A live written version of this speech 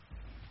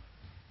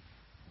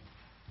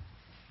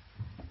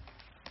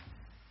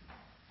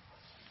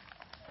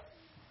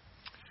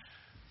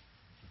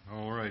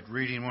started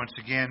reading once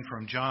again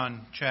from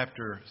John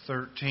chapter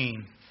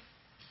 13,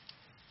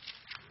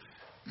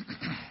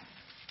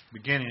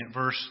 beginning at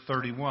verse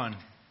 31.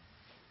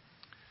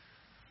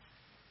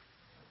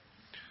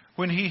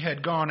 When he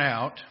had gone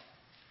out,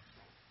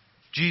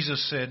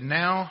 Jesus said,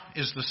 "Now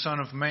is the Son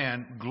of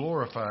Man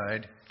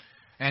glorified,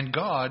 and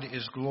God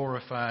is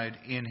glorified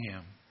in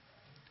him.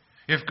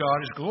 If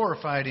God is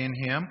glorified in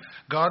him,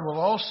 God will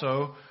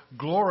also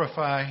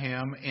glorify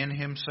him in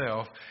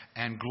himself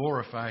and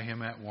glorify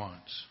him at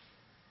once.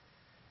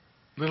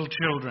 Little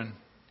children,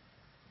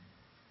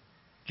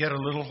 yet a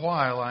little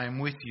while I am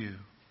with you.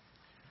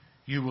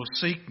 You will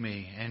seek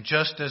me, and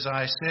just as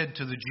I said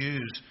to the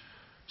Jews,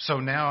 so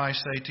now I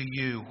say to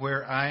you,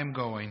 where I am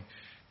going,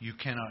 you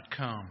cannot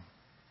come.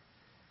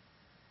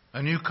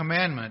 A new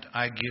commandment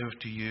I give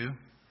to you,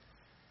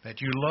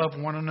 that you love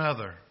one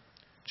another.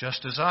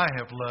 Just as I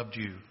have loved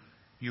you,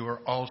 you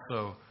are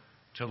also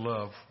to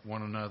love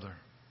one another.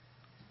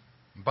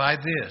 By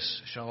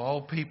this shall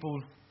all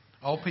people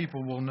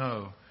will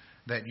know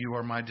that you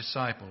are my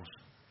disciples,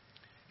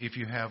 if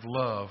you have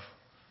love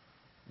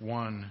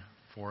one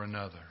for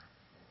another."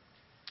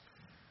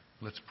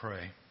 Let's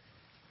pray.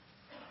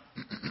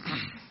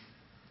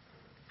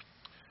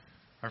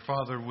 Our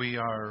Father, we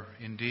are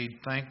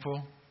indeed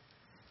thankful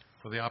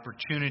for the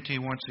opportunity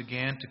once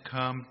again to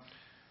come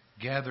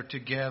gather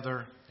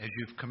together as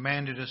you've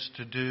commanded us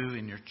to do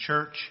in your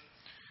church,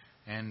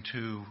 and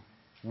to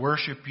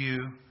worship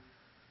you,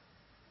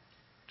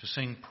 to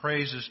sing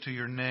praises to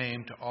your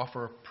name, to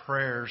offer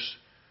prayers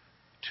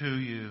to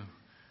you,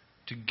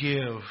 to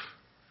give,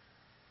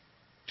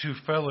 to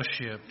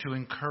fellowship, to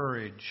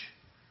encourage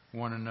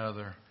one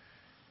another,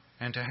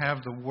 and to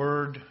have the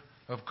Word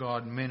of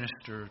God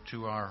minister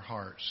to our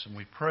hearts. And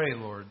we pray,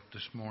 Lord,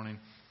 this morning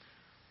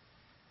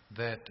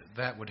that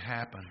that would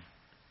happen,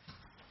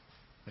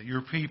 that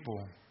your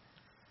people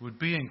would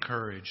be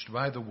encouraged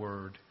by the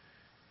Word,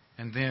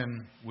 and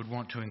then would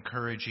want to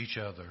encourage each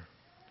other.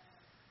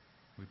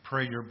 We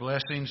pray your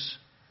blessings,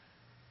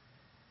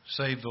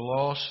 save the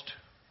lost,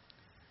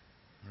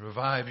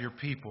 revive your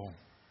people.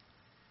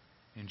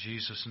 In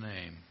Jesus'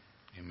 name,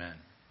 amen.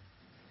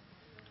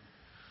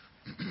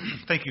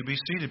 Thank you. Be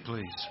seated,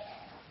 please.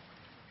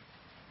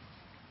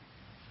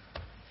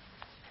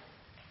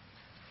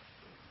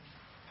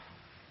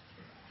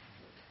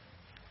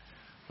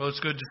 Well, it's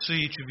good to see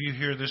each of you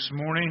here this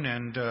morning,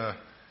 and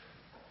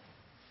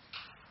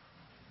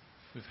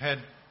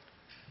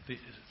it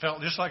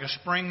felt just like a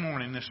spring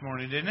morning this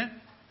morning, didn't it?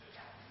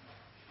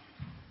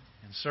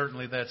 And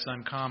certainly that's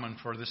uncommon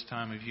for this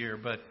time of year,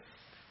 but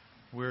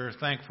we're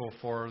thankful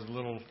for a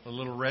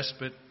little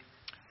respite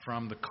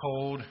from the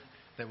cold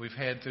that we've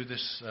had through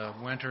this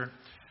winter.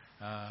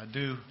 I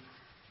do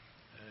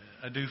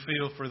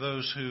feel for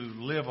those who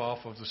live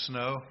off of the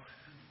snow,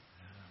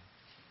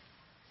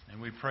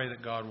 and we pray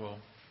that God will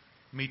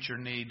meet your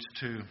needs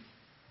too.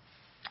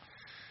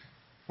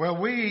 Well,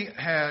 we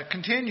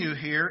continue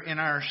here in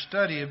our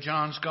study of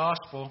John's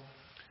Gospel.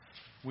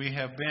 We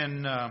have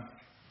been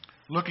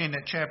looking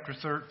at chapter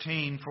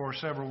 13 for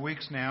several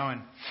weeks now,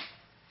 and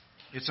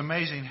it's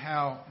amazing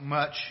how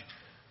much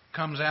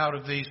comes out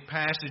of these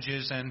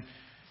passages, and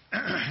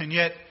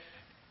yet,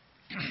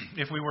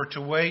 if we were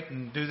to wait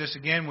and do this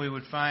again, we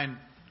would find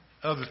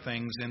other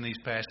things in these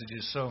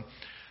passages. So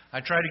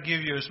I try to give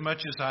you as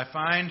much as I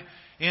find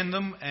in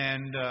them,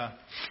 and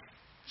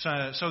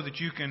so that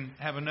you can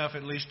have enough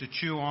at least to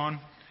chew on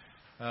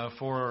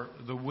for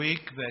the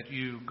week that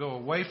you go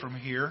away from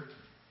here.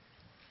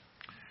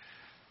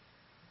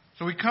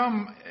 So we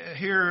come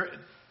here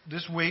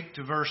this week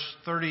to verse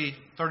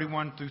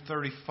 31 through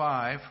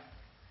 35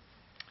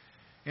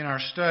 in our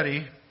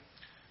study,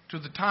 to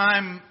the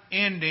time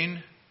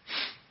ending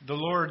the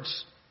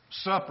Lord's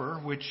Supper,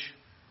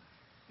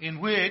 in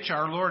which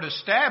our Lord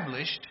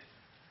established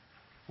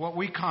what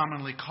we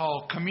commonly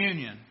call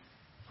communion,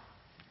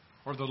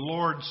 or the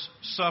Lord's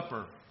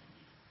Supper.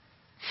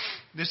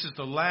 This is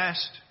the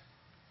last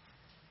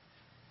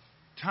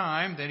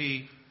time that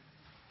he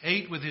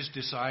ate with his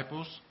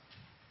disciples,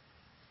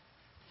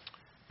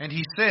 and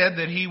he said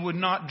that he would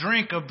not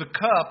drink of the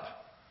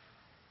cup,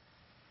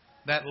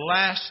 that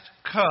last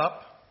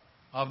cup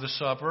of the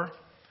supper,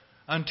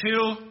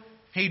 until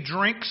he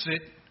drinks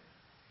it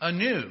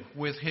anew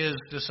with his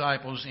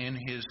disciples in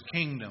his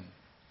kingdom.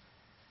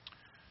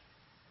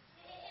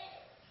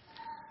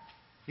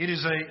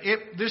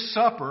 This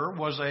supper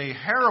was a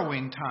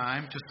harrowing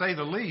time, to say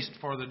the least,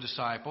 for the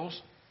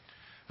disciples,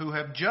 who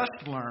have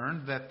just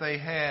learned that they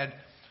had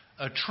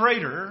a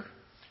traitor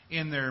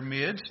in their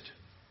midst.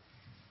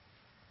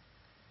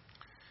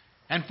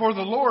 And for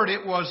the Lord,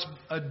 it was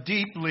a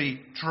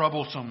deeply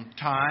troublesome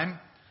time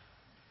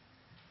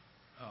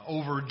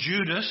over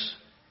Judas,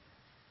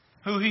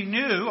 who he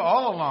knew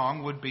all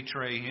along would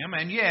betray him,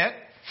 and yet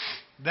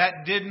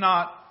that did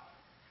not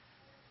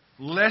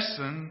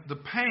lessen the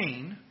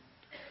pain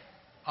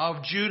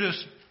of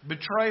Judas'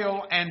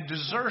 betrayal and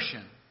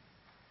desertion.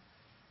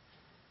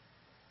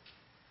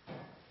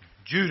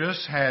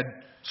 Judas had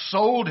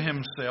sold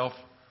himself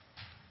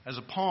as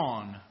a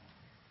pawn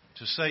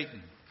to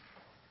Satan.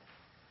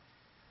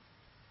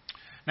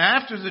 Now,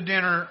 after the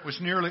dinner was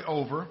nearly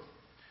over,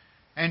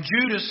 and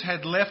Judas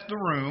had left the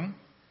room,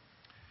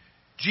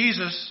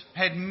 Jesus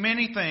had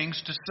many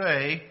things to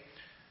say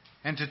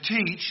and to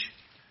teach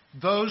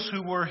those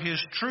who were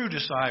His true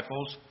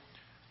disciples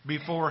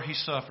before He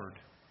suffered.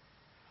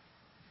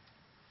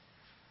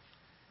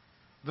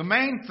 The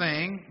main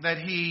thing that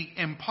He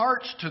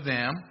imparts to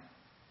them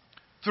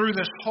through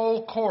this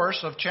whole course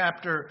of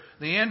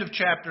the end of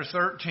chapter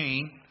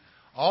 13,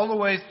 all the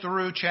way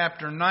through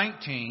chapter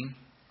 19,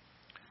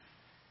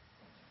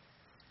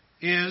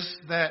 is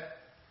that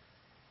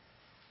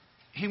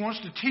He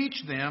wants to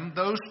teach them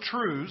those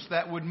truths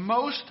that would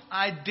most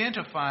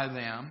identify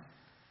them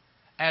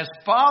as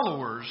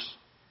followers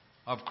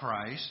of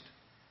Christ,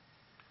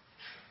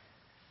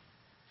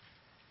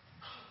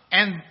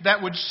 and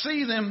that would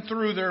see them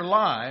through their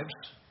lives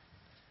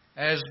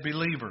as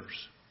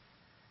believers.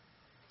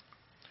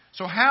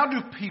 So how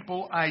do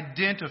people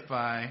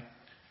identify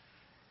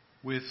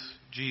with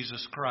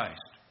Jesus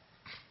Christ?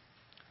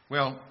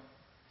 Well,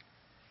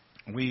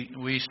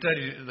 we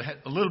studied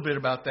a little bit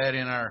about that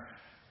in our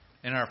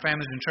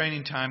Families in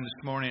Training time this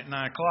morning at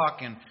 9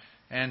 o'clock,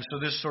 and so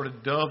this sort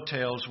of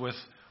dovetails with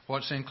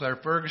what Sinclair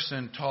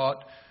Ferguson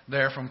taught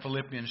there from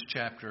Philippians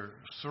chapter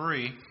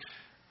 3.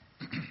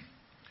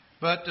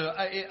 But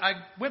I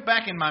went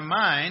back in my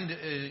mind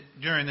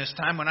during this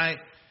time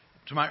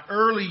to my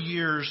early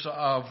years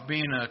of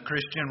being a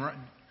Christian,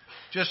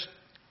 just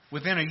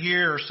within a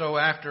year or so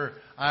after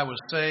I was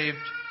saved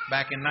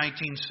back in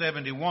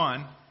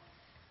 1971.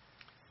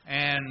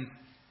 And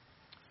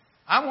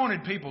I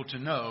wanted people to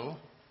know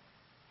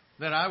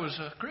that I was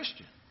a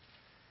Christian.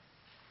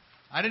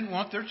 I didn't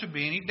want there to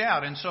be any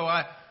doubt. And so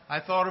I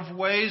thought of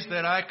ways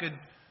that I could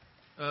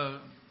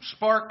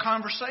spark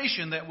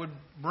conversation that would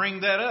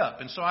bring that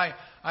up. And so I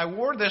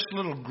wore this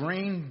little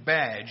green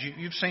badge.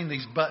 You've seen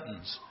these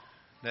buttons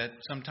that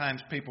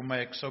sometimes people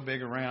make so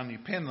big around, you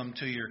pin them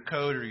to your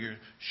coat or your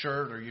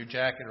shirt or your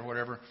jacket or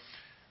whatever.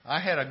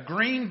 I had a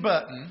green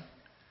button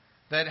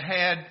that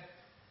had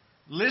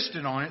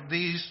listed on it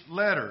these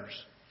letters: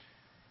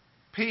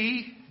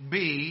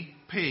 PBP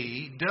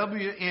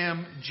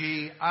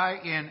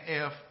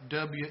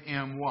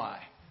WMGINFWMY.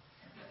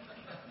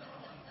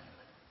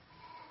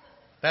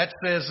 That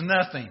says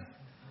nothing.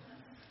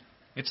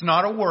 It's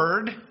not a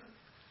word.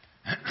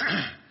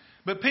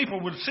 But people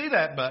would see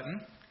that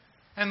button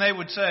and they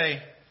would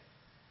say,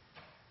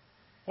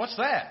 "What's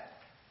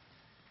that?"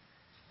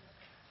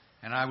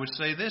 And I would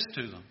say this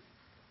to them: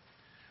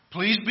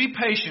 "Please be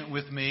patient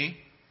with me.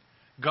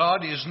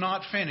 God is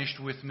not finished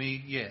with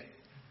me yet."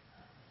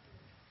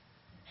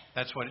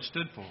 That's what it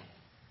stood for.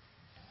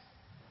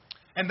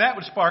 And that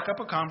would spark up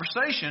a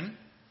conversation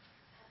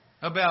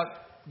about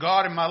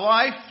God in my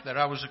life, that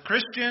I was a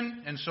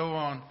Christian, and so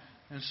on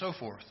and so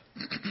forth.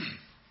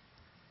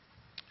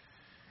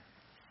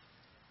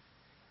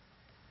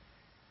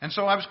 And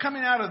so I was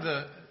coming out of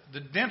the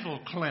dental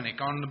clinic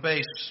on the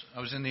base. I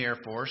was in the Air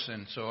Force,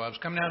 and so I was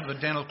coming out of the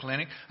dental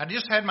clinic. I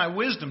just had my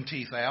wisdom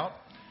teeth out,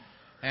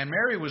 and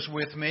Mary was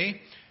with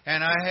me,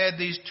 and I had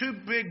these two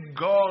big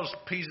gauze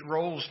piece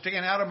rolls sticking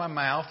out of my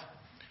mouth,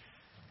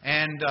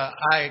 and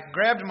I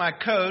grabbed my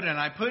coat and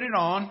I put it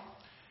on,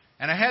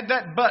 and I had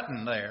that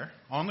button there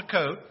on the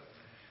coat,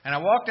 and I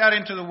walked out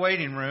into the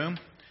waiting room,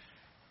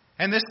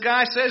 and this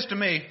guy says to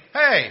me,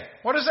 "Hey,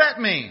 what does that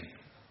mean?"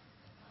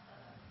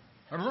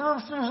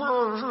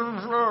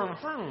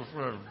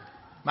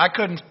 I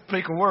couldn't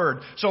speak a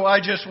word, so I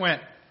just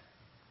went.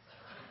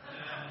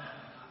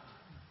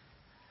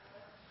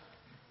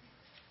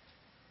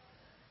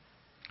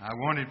 I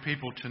wanted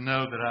people to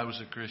know that I was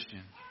a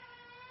Christian.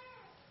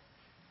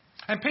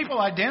 And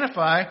people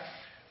identify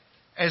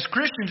as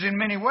Christians in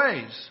many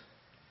ways.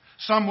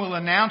 Some will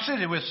announce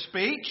it with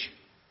speech.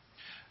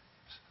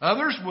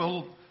 Others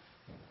will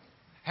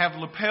have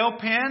lapel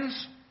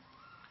pins.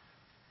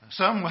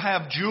 Some will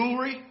have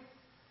jewelry.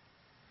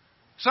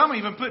 Some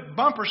even put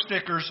bumper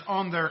stickers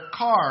on their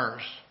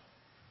cars,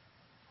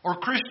 or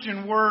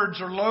Christian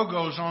words or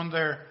logos on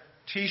their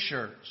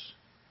T-shirts.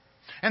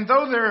 And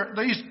though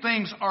these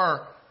things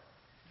are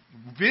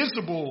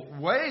visible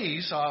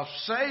ways of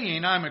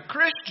saying I'm a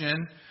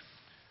Christian,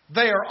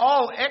 they are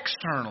all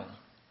external.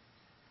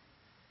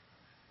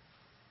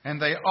 And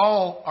they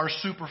all are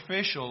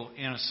superficial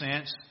in a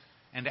sense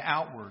and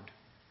outward.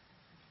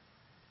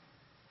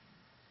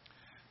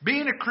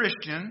 Being a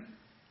Christian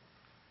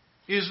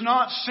is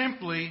not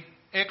simply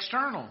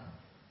external.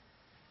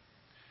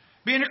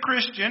 Being a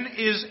Christian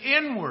is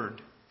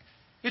inward.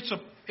 It's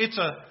a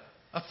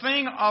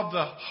thing of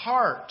the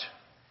heart,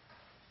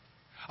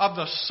 of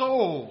the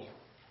soul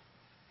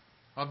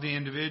of the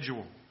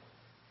individual.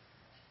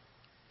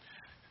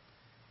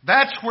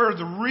 That's where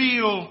the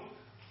real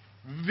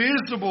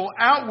visible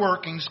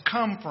outworkings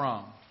come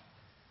from.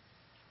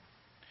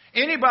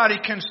 Anybody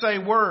can say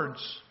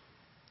words.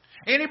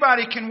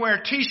 Anybody can wear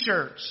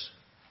T-shirts.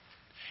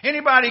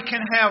 Anybody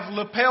can have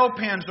lapel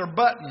pins or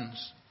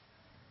buttons.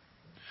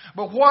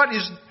 But what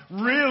is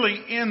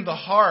really in the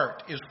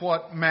heart is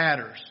what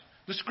matters.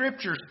 The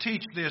Scriptures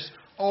teach this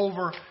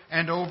over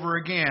and over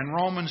again.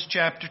 Romans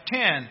chapter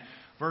 10,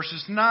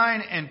 verses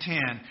 9 and 10.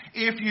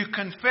 If you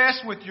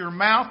confess with your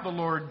mouth the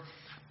Lord,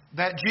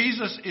 that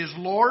Jesus is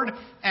Lord,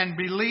 and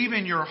believe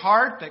in your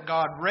heart that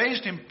God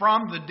raised Him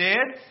from the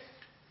dead,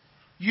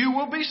 you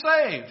will be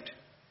saved.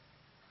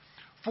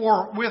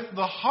 For with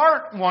the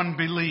heart one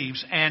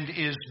believes and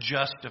is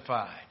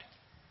justified,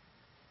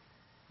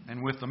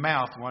 and with the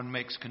mouth one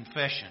makes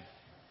confession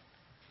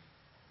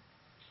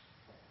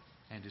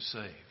and is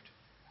saved.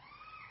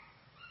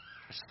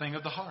 It's a thing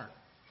of the heart.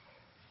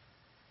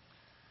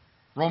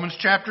 Romans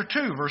chapter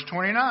 2, verse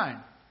 29.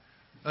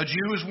 A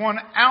Jew is one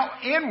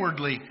out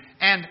inwardly,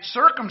 and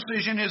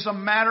circumcision is a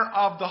matter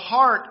of the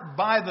heart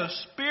by the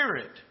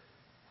Spirit.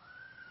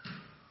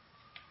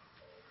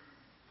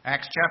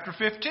 Acts chapter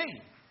 15,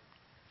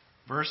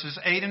 verses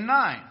 8 and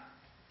 9.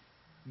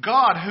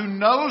 God, who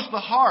knows the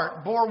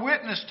heart, bore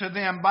witness to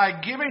them by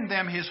giving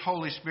them His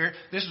Holy Spirit.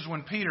 This is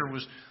when Peter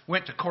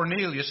went to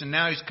Cornelius, and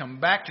now he's come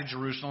back to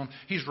Jerusalem.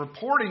 He's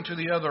reporting to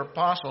the other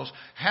apostles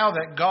how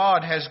that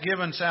God has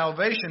given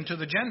salvation to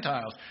the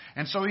Gentiles.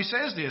 And so he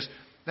says this,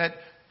 that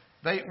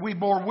we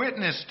bore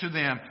witness to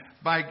them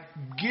by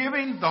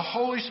giving the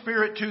Holy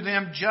Spirit to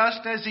them just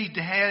as He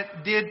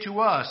did to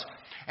us.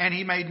 And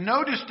He made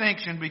no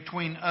distinction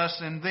between us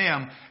and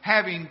them,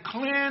 having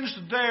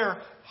cleansed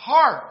their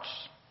hearts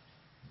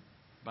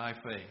by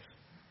faith.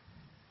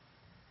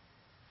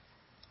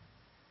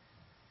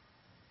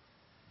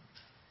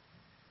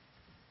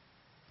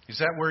 Is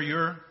that where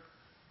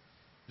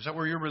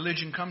your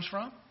religion comes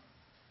from?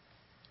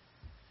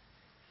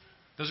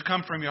 Does it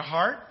come from your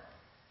heart?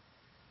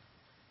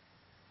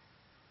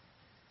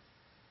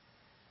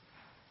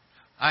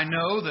 I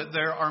know that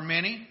there are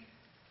many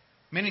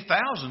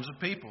thousands of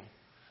people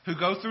who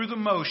go through the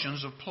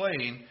motions of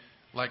playing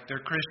like they're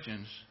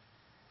Christians,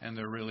 and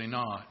they're really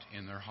not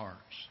in their hearts.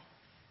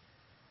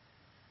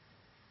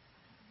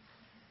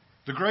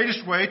 The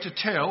greatest way to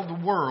tell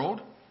the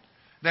world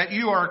that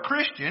you are a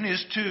Christian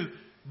is to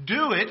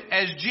do it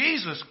as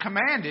Jesus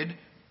commanded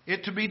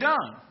it to be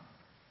done.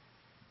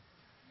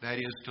 That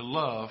is, to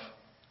love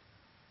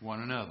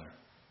one another.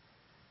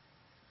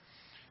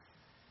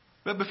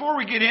 But before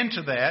we get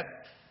into that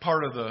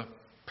part of the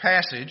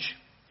passage,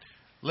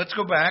 let's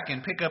go back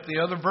and pick up the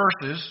other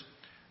verses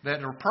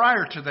that are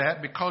prior to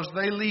that, because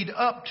they lead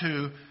up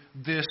to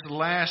this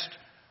last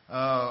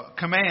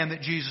command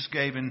that Jesus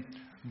gave in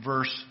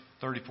verse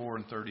 34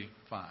 and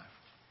 35.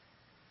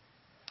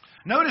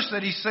 Notice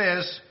that He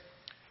says,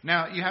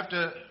 now you have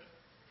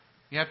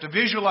to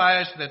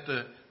visualize that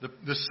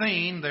the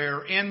scene.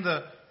 They're in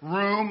the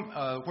room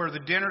where the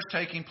dinner's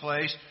taking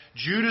place.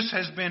 Judas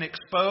has been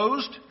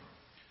exposed.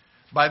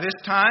 By this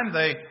time,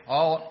 they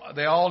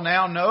all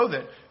now know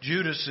that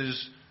Judas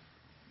is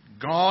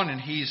gone and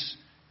he's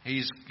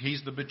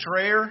the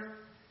betrayer.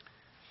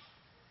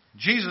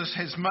 Jesus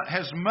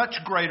has much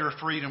greater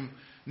freedom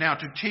now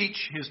to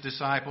teach His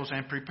disciples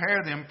and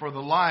prepare them for the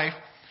life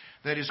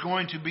that is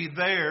going to be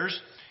theirs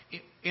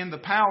in the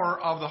power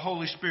of the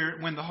Holy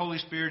Spirit when the Holy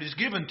Spirit is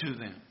given to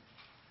them.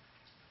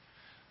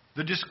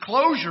 The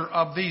disclosure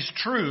of these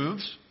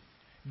truths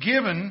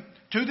given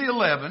to the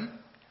 11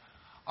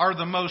 are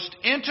the most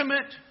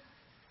intimate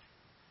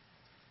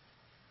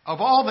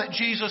of all that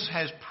Jesus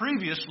has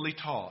previously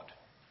taught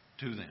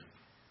to them.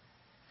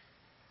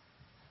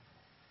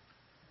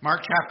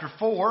 Mark chapter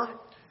 4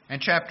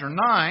 and chapter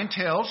 9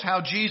 tells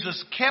how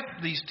Jesus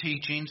kept these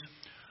teachings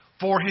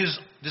for His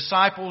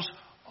disciples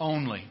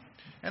only.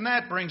 And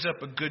that brings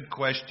up a good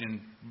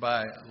question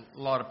by a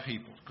lot of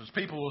people. Because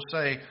people will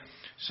say,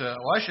 well,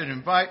 I should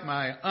invite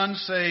my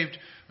unsaved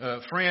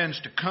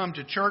friends to come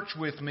to church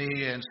with me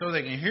and so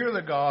they can hear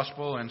the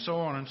gospel and so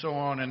on and so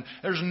on. And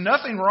there's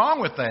nothing wrong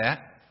with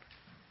that.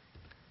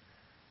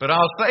 But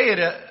I'll say it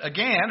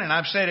again, and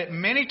I've said it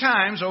many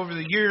times over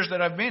the years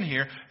that I've been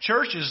here.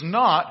 Church is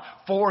not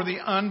for the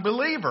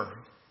unbeliever.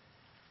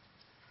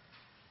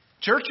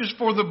 Church is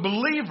for the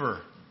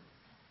believer.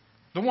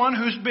 The one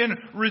who's been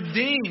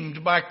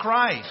redeemed by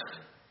Christ.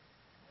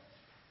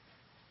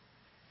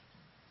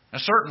 Now,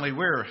 certainly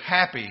we're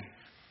happy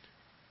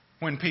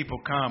when people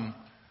come.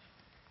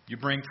 You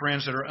bring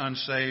friends that are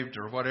unsaved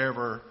or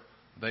whatever,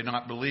 they're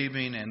not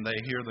believing, and they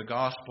hear the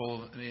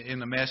gospel in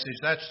the message.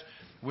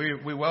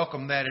 We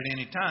welcome that at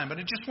any time. But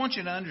I just want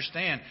you to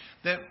understand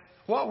that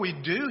what we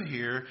do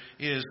here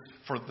is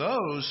for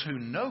those who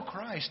know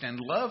Christ and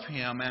love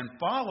Him and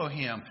follow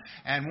Him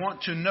and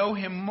want to know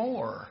Him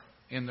more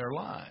in their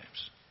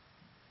lives.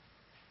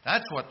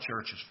 That's what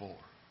church is for.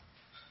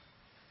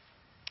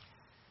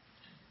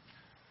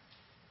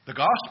 The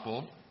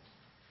gospel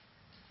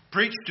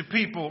preached to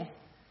people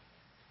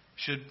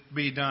should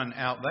be done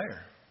out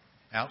there,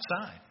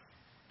 outside,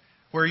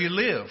 where you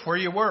live, where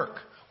you work,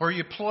 where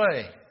you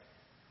play,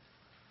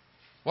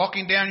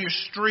 walking down your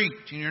street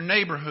in your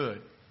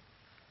neighborhood,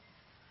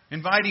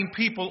 inviting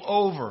people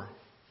over.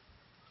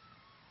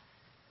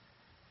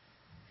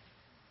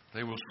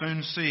 They will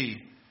soon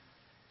see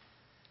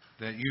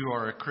that you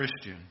are a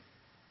Christian.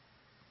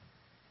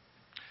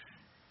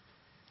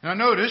 Now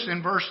notice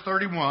in verse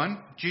 31,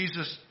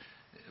 Jesus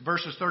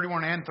verses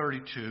 31 and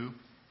 32,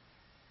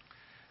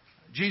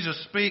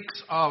 Jesus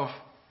speaks of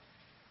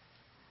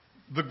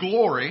the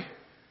glory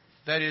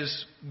that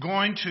is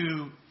going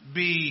to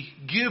be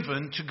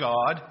given to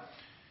God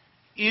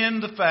in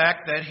the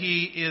fact that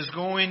He is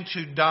going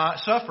to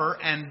suffer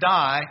and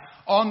die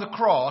on the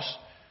cross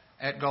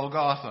at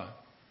Golgotha.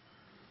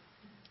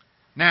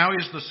 Now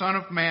is the Son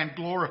of Man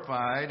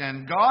glorified,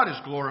 and God is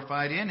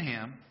glorified in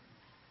Him.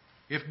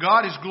 If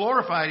God is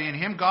glorified in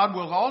Him, God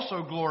will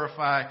also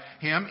glorify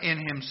Him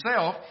in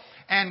Himself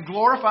and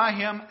glorify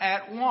Him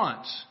at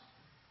once.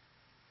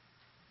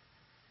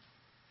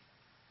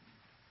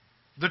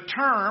 The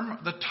term,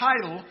 the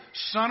title,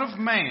 Son of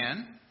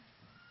Man,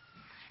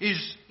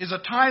 is a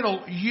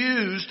title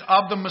used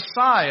of the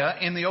Messiah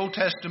in the Old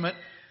Testament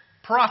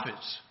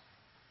prophets.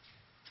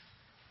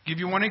 Give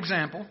you one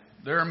example.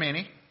 There are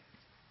many.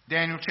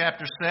 Daniel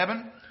chapter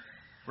 7,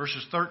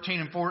 verses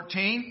 13 and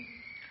 14.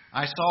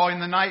 I saw in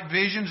the night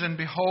visions, and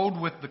behold,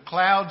 with the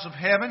clouds of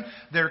heaven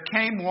there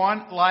came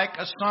one like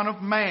a son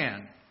of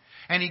man.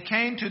 And he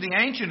came to the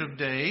Ancient of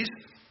Days,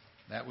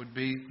 that would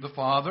be the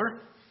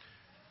Father,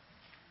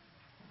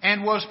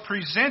 and was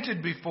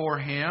presented before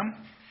Him.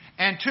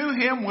 And to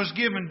Him was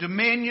given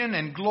dominion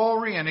and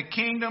glory and a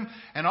kingdom,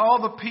 and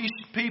all the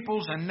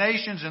peoples and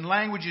nations and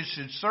languages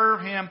should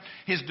serve Him.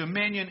 His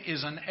dominion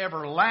is an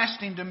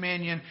everlasting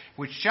dominion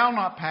which shall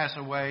not pass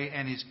away,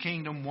 and His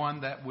kingdom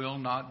one that will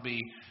not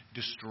be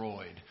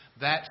destroyed.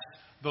 That's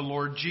the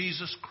Lord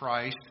Jesus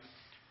Christ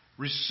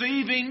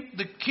receiving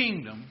the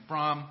kingdom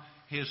from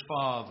His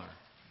Father,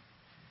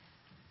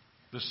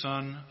 the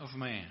Son of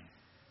Man.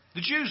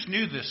 The Jews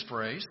knew this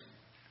phrase.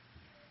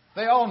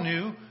 They all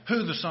knew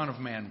who the Son of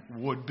Man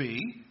would be.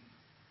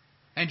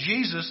 And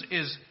Jesus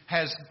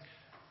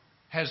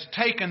has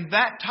taken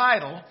that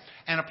title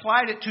and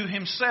applied it to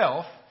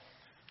Himself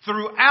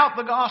throughout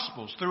the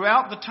Gospels,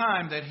 throughout the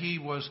time that He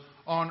was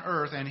on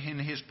earth and in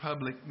His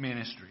public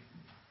ministry.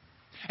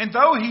 And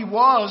though He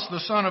was the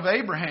son of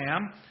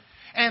Abraham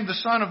and the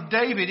son of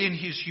David in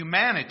His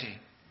humanity,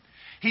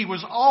 He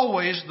was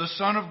always the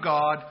Son of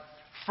God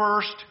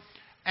first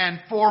and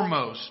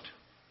foremost.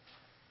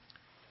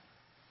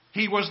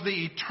 He was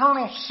the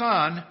eternal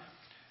Son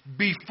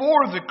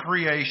before the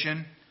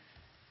creation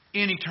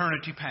in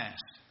eternity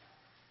past.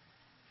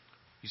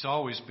 He's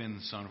always been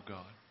the Son of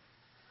God.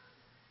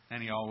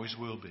 And He always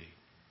will be.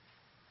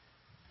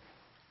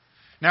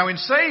 Now, in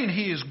saying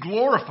He is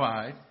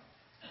glorified,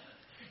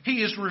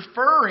 He is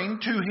referring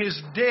to His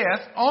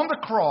death on the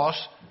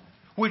cross,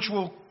 which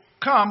will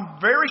come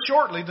very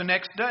shortly the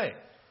next day.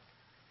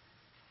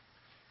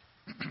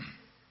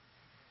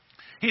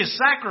 His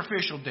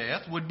sacrificial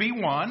death would be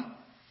one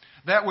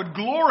that would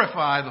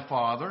glorify the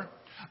Father,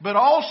 but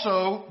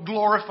also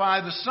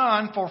glorify the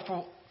Son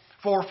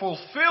for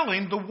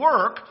fulfilling the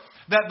work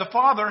that the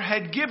Father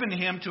had given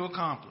Him to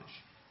accomplish.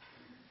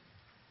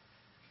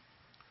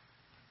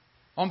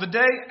 On the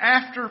day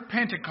after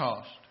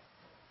Pentecost,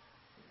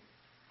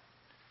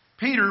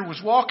 Peter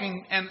was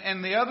walking,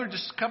 and the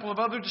couple of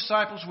other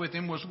disciples with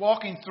him was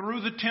walking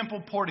through the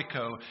temple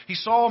portico. He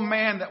saw a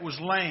man that was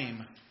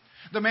lame.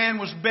 The man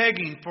was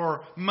begging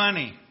for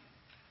money.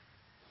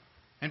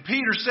 And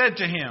Peter said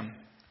to him,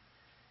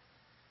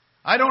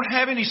 I don't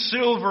have any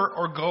silver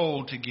or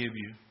gold to give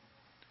you,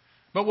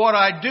 but what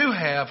I do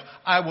have,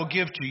 I will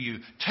give to you.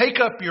 Take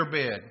up your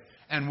bed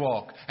and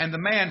walk. And the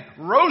man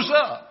rose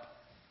up.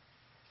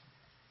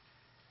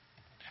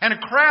 And a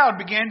crowd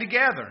began to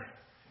gather.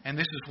 And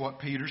this is what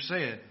Peter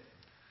said.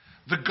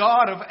 The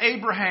God of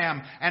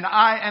Abraham and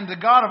the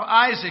God of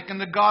Isaac and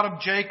the God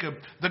of Jacob,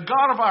 the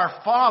God of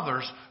our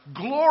fathers,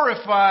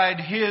 glorified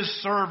His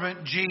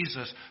servant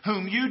Jesus,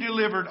 whom you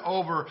delivered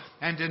over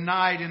and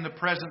denied in the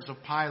presence of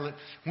Pilate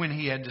when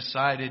he had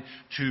decided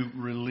to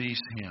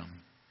release Him.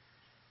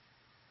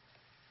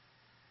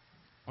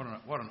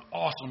 What an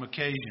awesome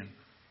occasion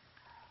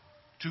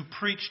to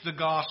preach the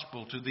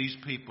gospel to these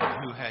people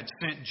who had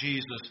sent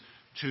Jesus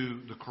to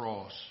the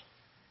cross.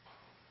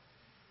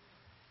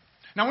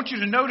 Now I want you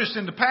to notice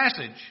in the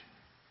passage,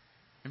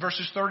 in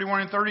verses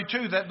 31 and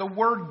 32, that the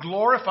word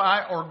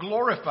glorify or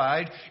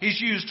glorified is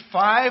used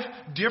 5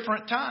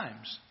 different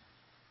times.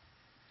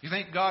 You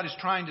think God is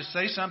trying to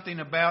say something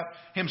about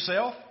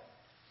Himself?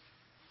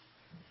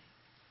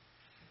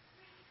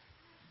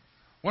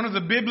 One of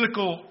the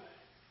biblical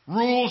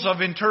rules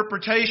of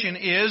interpretation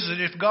is that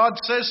if God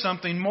says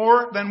something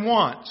more than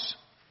once,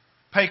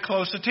 pay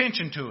close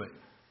attention to it.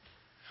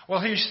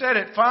 Well, He said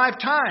it 5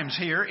 times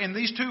here in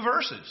these 2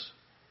 verses.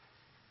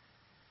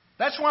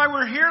 That's why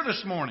we're here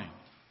this morning.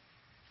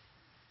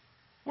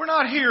 We're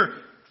not here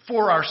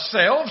for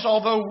ourselves,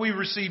 although we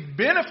receive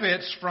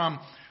benefits from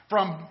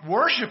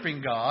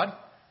worshiping God.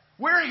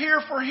 We're here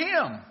for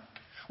Him.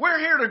 We're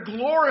here to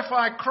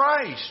glorify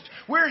Christ.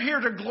 We're here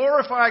to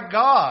glorify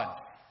God.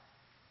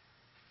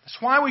 That's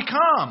why we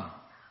come.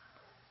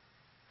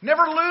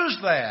 Never lose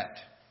that.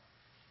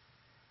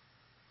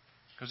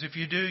 Because if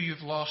you do,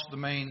 you've lost the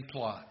main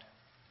plot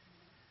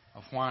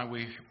of why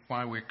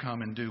we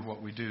come and do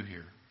what we do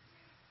here.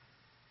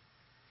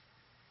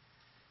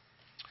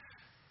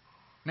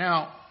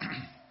 Now,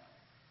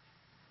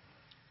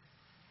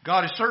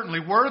 God is certainly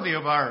worthy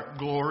of our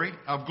glory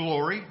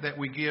that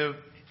we give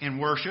in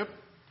worship.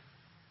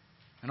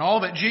 And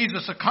all that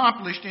Jesus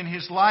accomplished in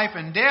His life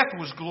and death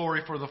was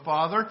glory for the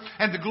Father.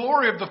 And the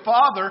glory of the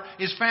Father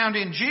is found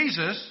in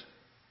Jesus.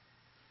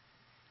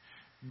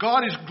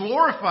 God has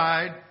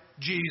glorified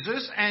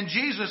Jesus, and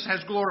Jesus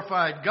has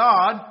glorified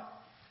God.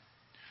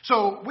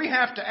 So we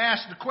have to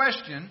ask the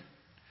question,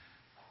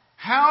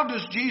 how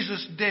does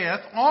Jesus' death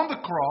on the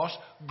cross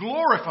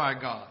glorify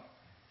God?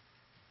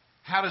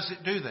 How does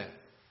it do that?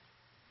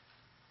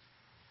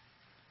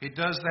 It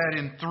does that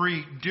in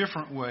three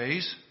different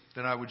ways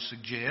that I would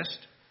suggest.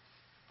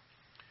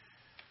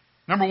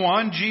 Number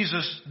one,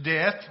 Jesus'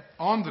 death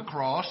on the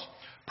cross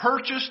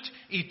purchased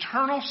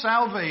eternal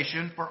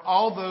salvation for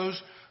all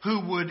those who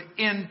would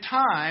in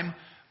time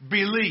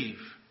believe.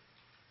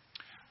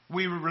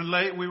 We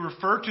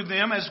refer to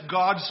them as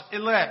God's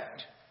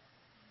elect.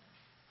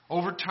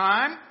 Over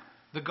time,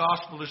 the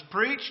gospel is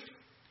preached,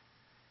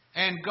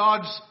 and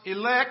God's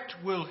elect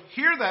will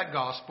hear that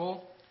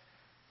gospel,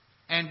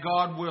 and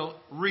God will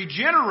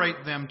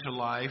regenerate them to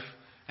life,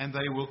 and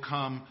they will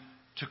come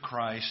to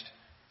Christ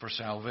for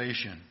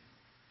salvation.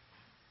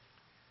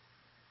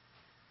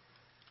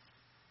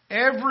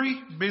 Every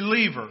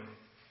believer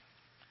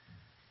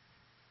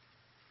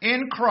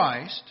in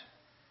Christ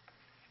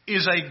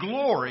is a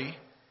glory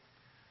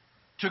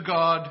to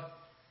God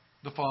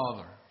the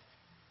Father.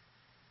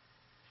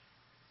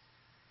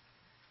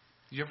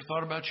 You ever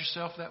thought about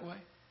yourself that way?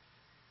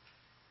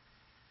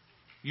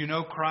 You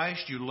know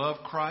Christ, you love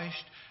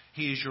Christ,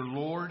 He is your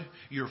Lord,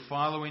 you're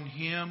following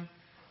Him,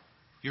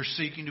 you're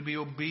seeking to be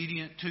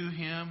obedient to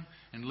Him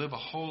and live a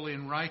holy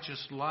and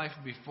righteous life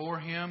before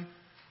Him.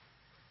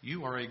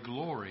 You are a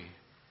glory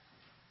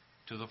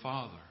to the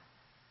Father.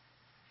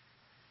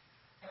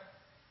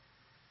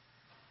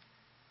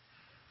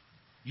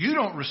 You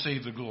don't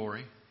receive the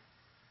glory,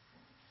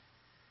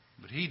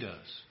 but He does.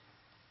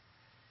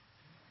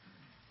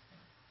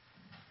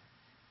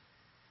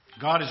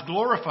 God is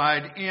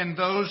glorified in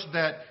those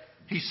that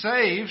He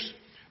saves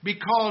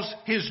because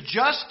His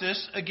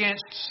justice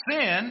against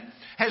sin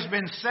has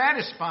been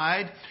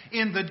satisfied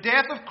in the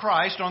death of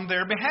Christ on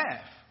their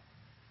behalf.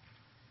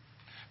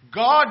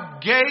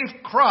 God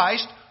gave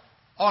Christ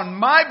on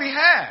my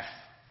behalf.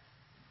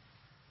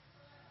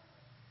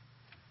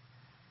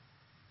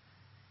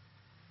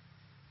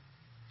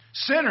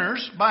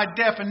 Sinners, by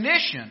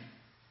definition,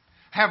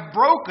 have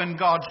broken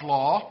God's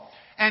law,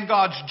 and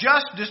God's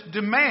justice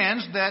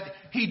demands that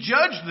He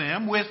judge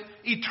them with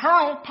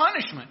eternal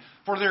punishment,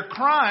 for their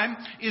crime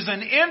is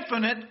an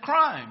infinite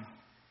crime.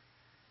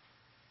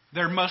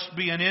 There must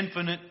be an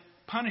infinite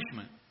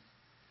punishment.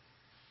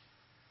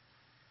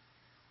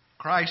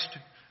 Christ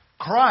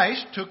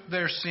took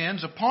their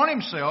sins upon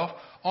Himself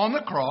on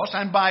the cross,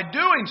 and by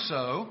doing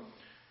so,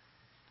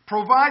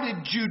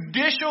 provided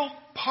judicial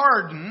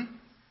pardon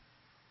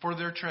for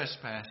their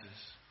trespasses.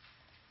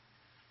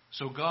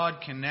 So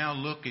God can now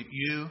look at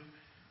you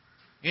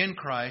in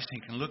Christ.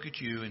 He can look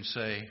at you and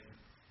say,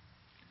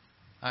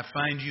 I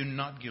find you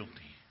not guilty.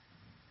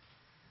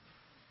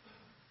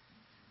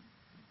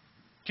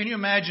 Can you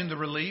imagine the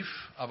relief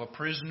of a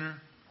prisoner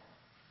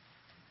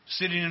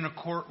sitting in a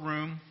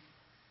courtroom,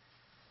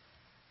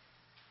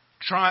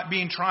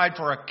 being tried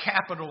for a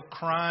capital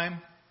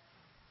crime,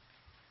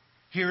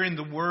 hearing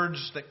the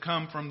words that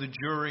come from the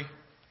jury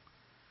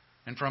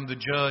and from the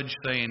judge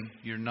saying,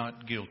 you're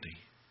not guilty.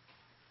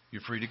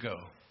 You're free to go.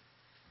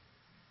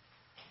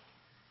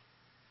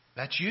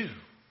 That's you.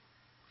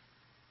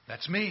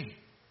 That's me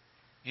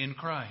in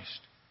Christ.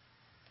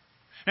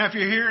 Now, if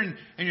you're here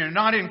and you're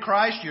not in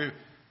Christ,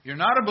 you're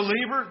not a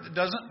believer,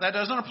 that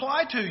doesn't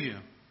apply to you.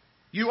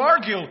 You are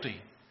guilty.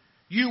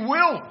 You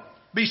will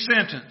be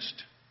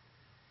sentenced.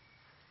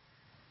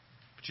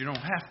 But you don't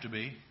have to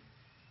be.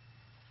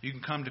 You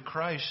can come to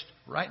Christ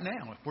right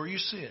now, where you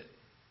sit.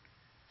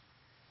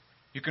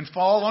 You can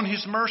fall on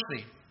His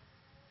mercy.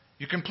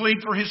 You can plead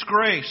for His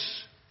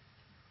grace.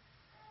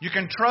 You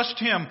can trust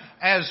Him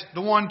as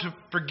the one to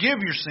forgive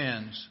your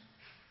sins.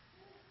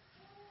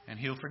 And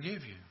He'll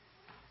forgive you.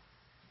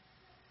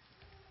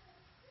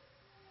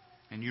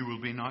 And you will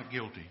be not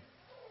guilty.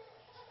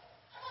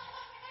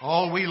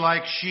 All we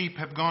like sheep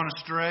have gone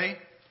astray.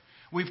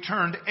 We've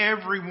turned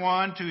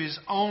everyone to his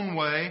own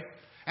way.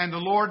 And the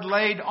Lord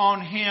laid on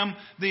Him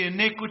the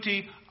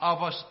iniquity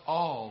of us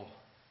all.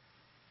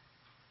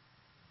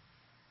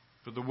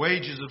 For the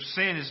wages of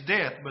sin is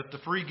death, but the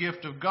free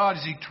gift of God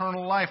is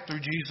eternal life through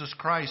Jesus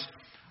Christ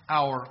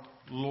our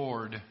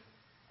Lord.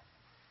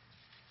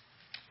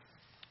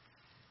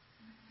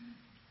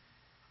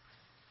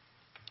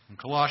 In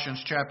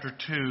Colossians chapter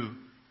 2,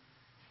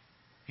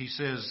 he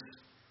says,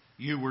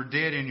 you were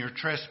dead in your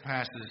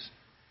trespasses.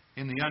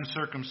 In the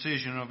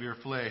uncircumcision of your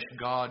flesh,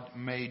 God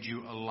made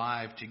you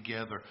alive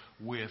together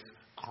with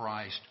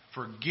Christ,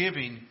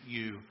 forgiving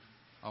you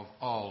of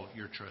all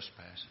your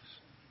trespasses.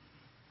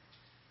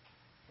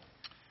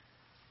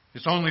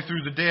 It's only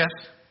through the death,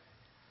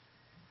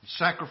 the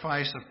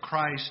sacrifice of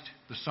Christ,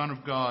 the Son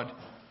of God,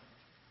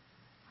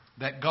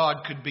 that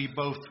God could be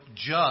both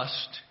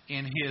just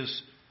in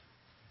His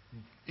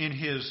in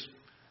His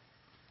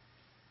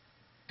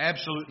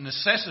absolute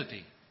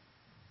necessity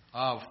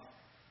of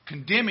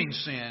condemning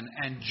sin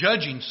and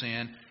judging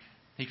sin,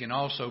 He can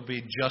also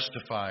be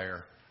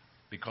justifier,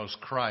 because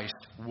Christ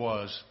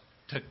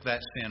took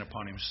that sin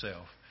upon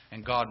Himself.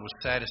 And God was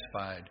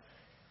satisfied.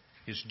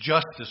 His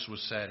justice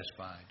was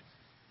satisfied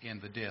in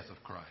the death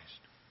of Christ.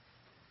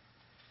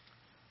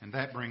 And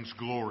that brings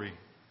glory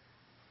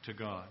to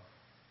God.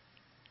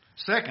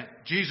 Second,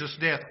 Jesus'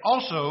 death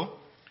also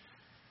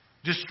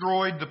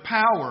destroyed the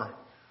power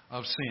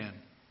of sin.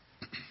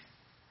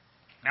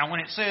 Now, when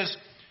it says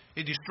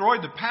it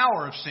destroyed the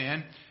power of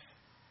sin,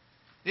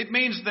 it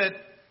means that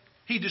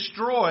He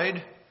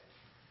destroyed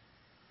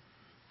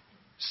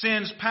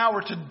sin's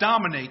power to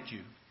dominate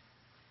you.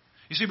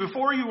 You see,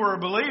 before you were a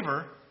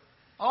believer,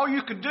 all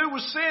you could do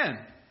was sin.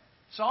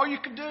 That's all you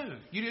could do.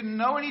 You didn't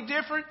know any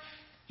different.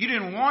 You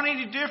didn't want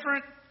any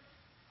different.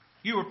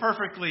 You were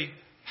perfectly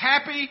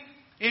happy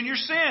in your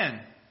sin.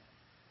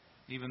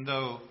 Even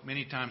though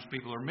many times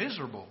people are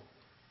miserable,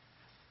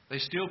 they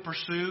still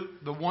pursue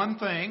the one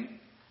thing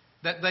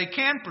that they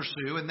can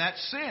pursue, and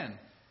that's sin.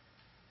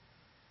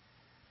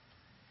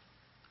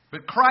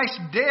 But Christ's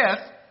death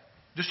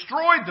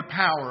destroyed the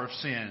power of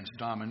sin's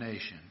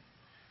domination.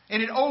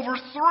 And it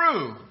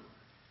overthrew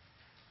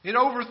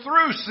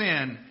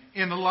sin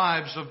in the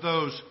lives of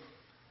those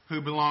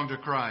who belong to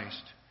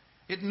Christ.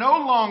 It no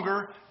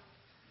longer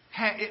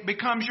it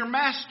becomes your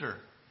master.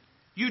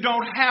 You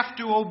don't have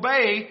to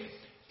obey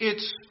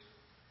its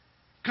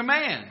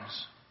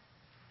commands.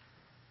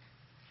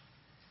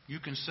 You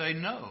can say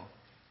no,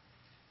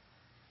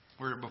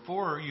 where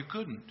before you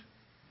couldn't.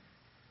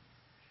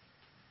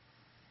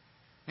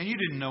 And you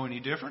didn't know any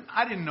different.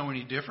 I didn't know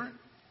any different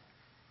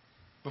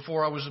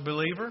before I was a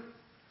believer.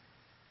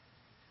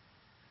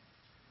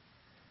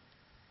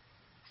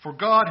 For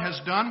God has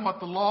done what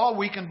the law,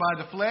 weakened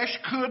by the flesh,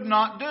 could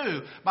not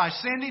do. By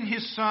sending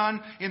His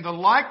Son in the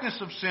likeness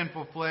of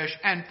sinful flesh,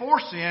 and for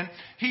sin,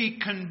 He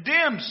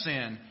condemned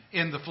sin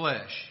in the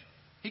flesh.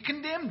 He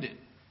condemned it.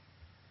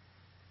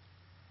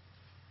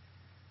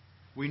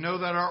 We know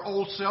that our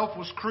old self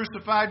was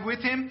crucified with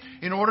Him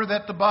in order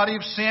that the body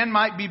of sin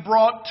might be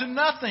brought to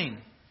nothing,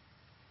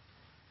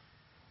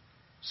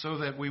 so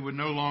that we would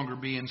no longer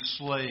be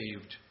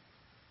enslaved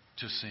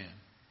to sin.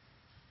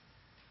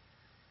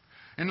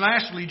 And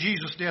lastly,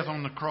 Jesus' death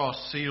on the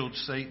cross sealed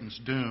Satan's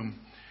doom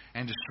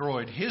and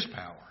destroyed his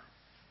power.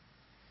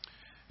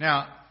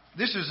 Now,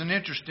 this is an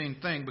interesting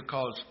thing,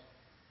 because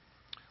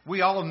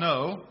we all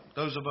know,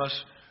 those of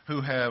us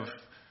who have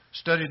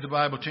studied the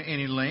Bible to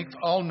any length,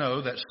 all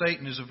know that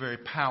Satan is a very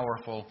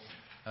powerful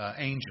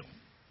angel.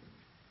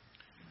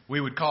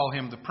 We would call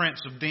him the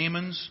prince of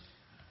demons,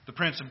 the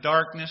prince of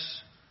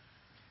darkness.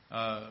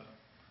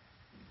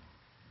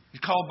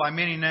 He's called by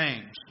many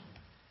names.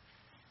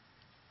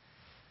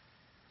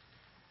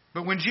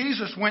 But when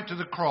Jesus went to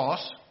the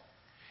cross,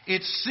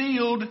 it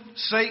sealed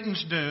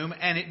Satan's doom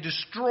and it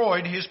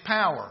destroyed his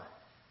power.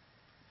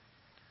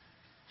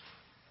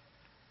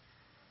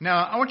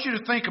 Now, I want you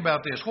to think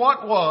about this.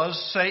 What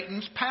was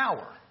Satan's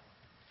power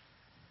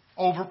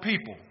over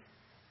people?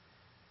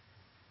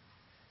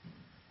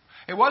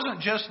 It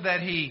wasn't just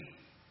that he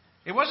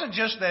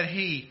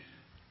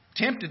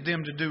tempted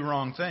them to do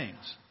wrong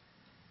things.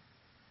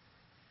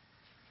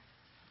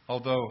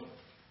 Although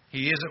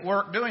he is at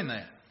work doing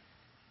that.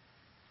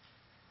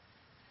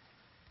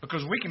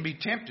 Because we can be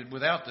tempted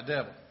without the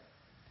devil.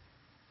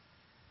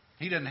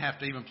 He doesn't have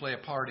to even play a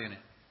part in it.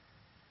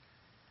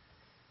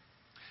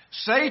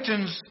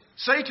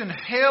 Satan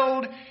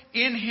held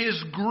in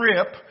his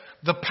grip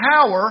the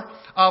power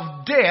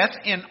of death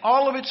in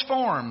all of its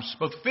forms,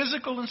 both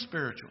physical and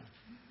spiritual.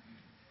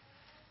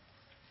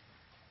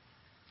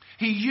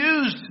 He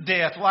used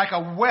death like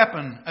a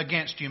weapon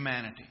against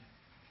humanity.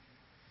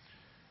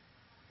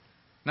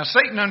 Now,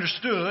 Satan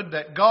understood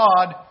that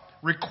God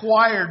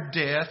required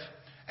death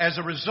as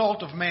a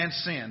result of man's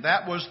sin.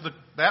 That was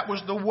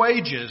the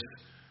wages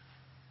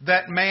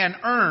that man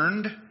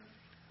earned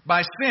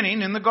by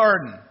sinning in the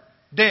garden.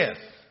 Death.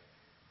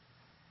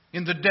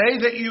 In the day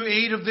that you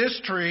eat of this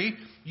tree,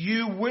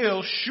 you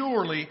will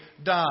surely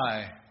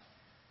die.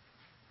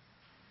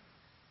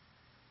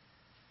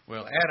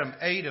 Well, Adam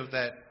ate of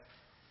that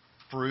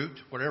fruit,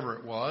 whatever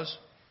it was.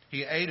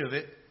 He ate of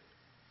it.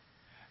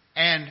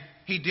 And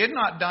he did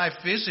not die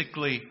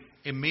physically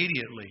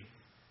immediately.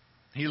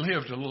 He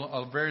lived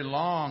a very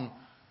long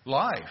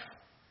life.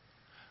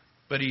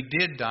 But he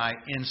did die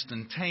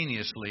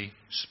instantaneously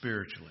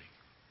spiritually.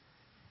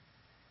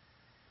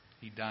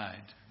 He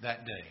died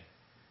that day.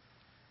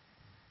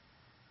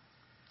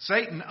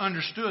 Satan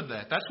understood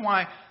that. That's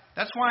why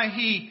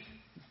he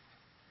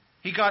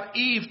got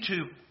Eve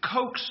to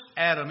coax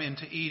Adam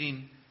into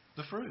eating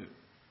the fruit.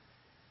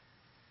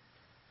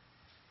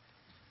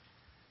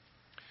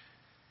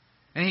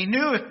 And he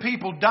knew if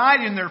people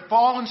died in their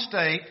fallen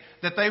state,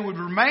 that they would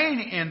remain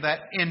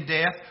in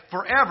death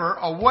forever,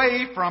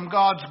 away from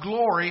God's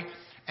glory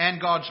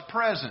and God's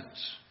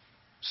presence.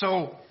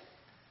 So,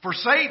 for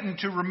Satan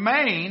to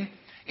remain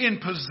in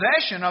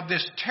possession of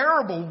this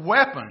terrible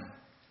weapon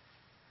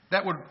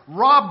that would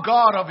rob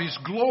God of His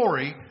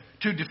glory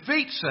to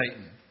defeat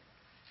Satan.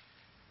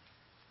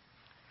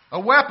 A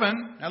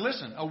weapon, now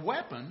listen, a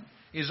weapon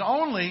is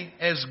only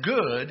as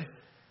good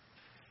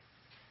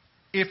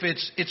if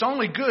it's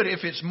only good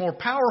if it's more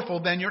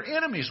powerful than your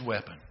enemy's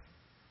weapon.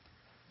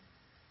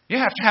 You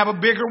have to have a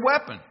bigger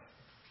weapon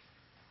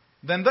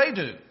than they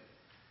do.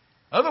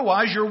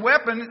 Otherwise, your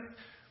weapon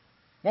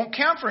won't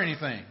count for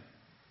anything.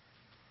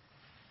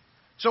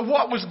 So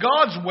what was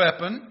God's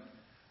weapon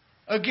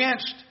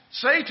against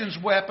Satan's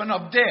weapon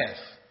of death?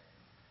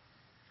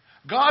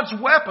 God's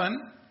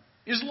weapon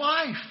is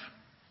life.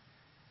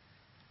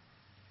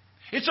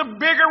 It's a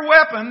bigger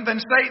weapon than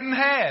Satan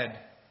had.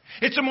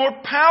 It's a more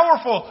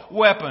powerful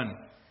weapon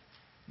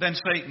than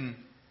Satan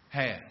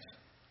has.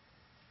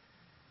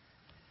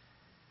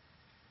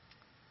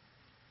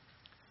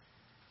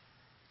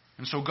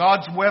 And so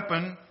God's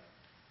weapon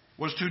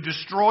was to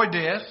destroy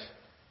death.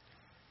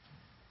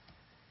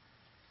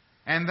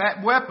 And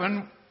that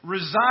weapon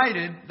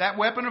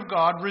of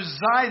God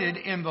resided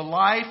in the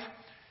life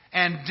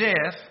and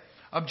death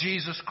of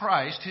Jesus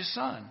Christ, His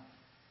Son.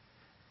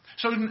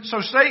 So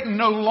Satan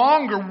no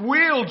longer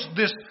wields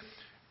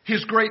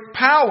his great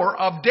power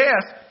of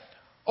death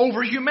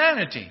over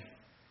humanity,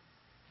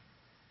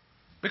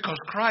 because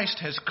Christ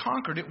has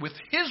conquered it with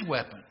His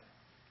weapon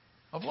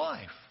of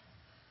life.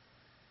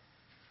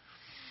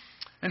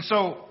 And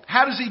so,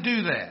 how does He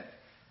do that?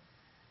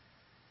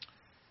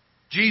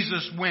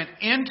 Jesus went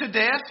into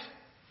death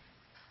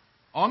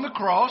on the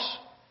cross.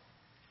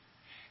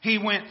 He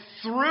went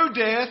through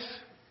death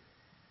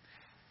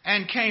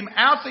and came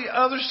out the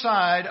other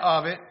side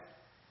of it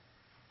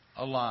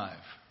alive.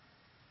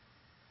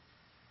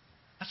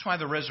 That's why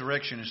the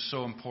resurrection is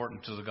so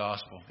important to the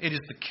gospel. It is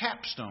the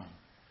capstone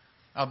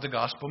of the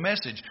gospel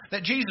message.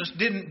 That Jesus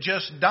didn't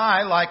just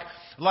die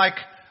like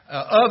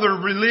other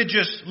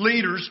religious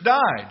leaders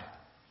died.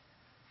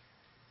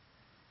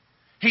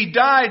 He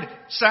died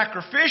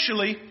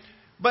sacrificially,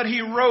 but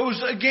He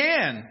rose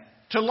again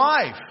to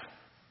life.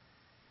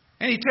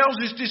 And He tells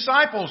His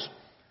disciples,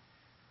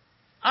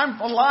 I'm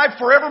alive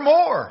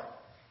forevermore.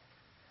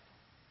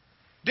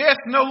 Death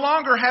no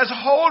longer has a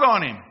hold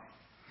on Him.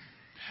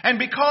 And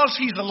because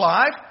He's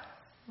alive,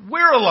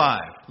 we're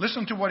alive.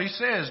 Listen to what He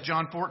says,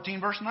 John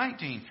 14, verse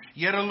 19.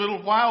 Yet a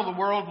little while the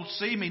world will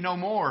see me no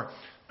more.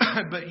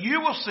 But you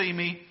will see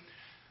me,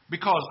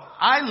 because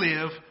I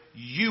live,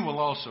 you will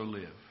also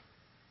live.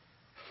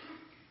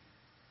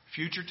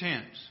 Future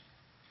tense.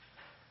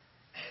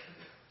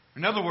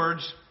 In other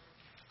words,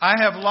 I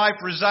have life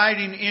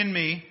residing in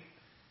me,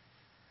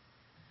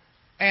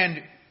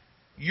 and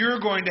you're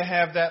going to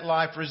have that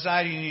life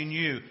residing in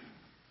you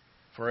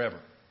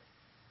forever.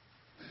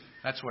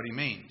 That's what He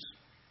means.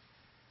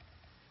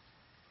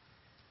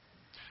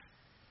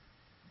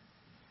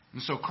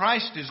 And so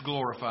Christ is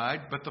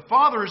glorified, but the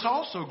Father is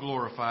also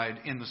glorified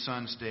in the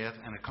Son's death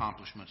and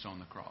accomplishments on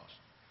the cross.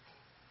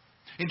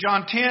 In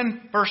John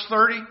 10, verse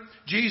 30,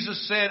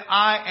 Jesus said,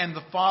 I and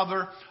the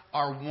Father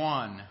are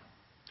one.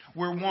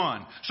 We're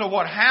one. So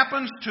what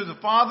happens to the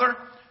Father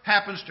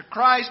happens to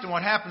Christ, and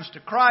what happens to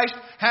Christ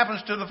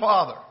happens to the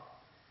Father.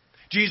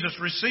 Jesus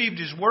received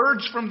His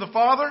words from the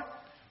Father.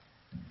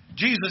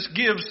 Jesus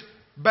gives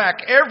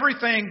back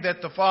everything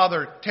that the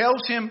Father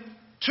tells Him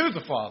to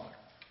the Father.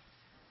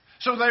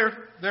 So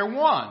they're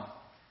one.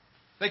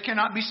 They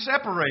cannot be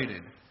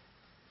separated.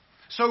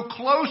 So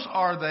close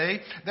are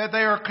they that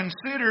they are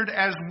considered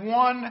as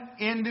one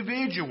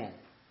individual.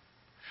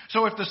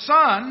 So if the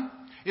Son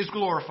is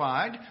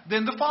glorified,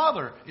 then the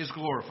Father is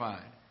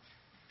glorified.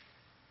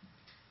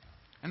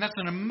 And that's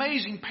an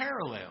amazing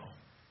parallel.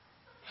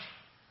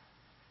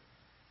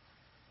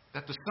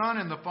 That the Son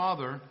and the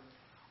Father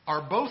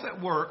are both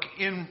at work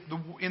in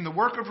the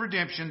work of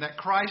redemption that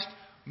Christ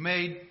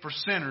made for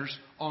sinners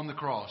on the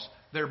cross.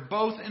 They're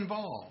both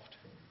involved.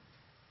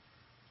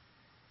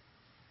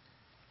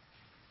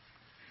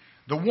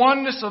 The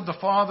oneness of the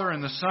Father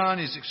and the Son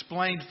is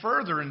explained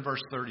further in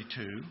verse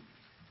 32,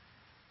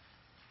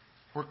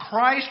 where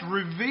Christ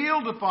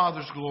revealed the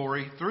Father's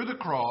glory through the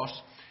cross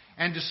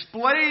and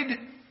displayed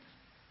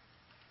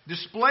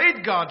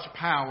God's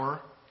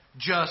power,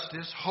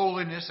 justice,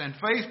 holiness, and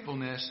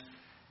faithfulness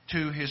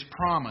to His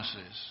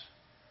promises.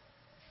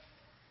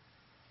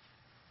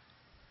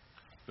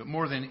 But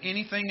more than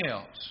anything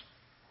else,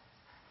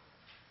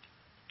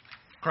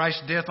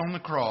 Christ's death on the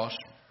cross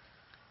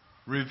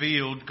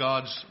revealed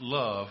God's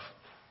love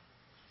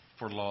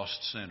for lost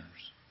sinners.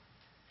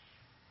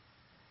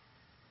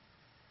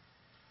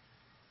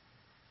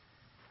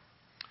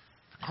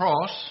 The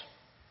cross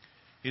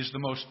is the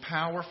most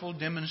powerful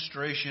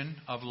demonstration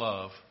of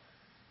love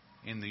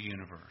in the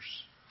universe.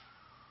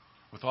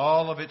 With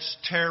all of its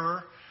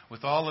terror,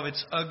 with all of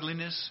its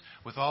ugliness,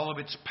 with all of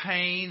its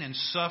pain and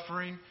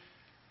suffering,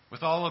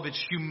 with all of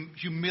its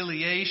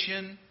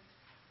humiliation,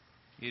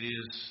 it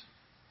is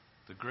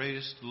the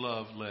greatest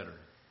love letter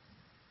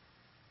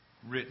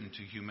written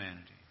to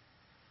humanity.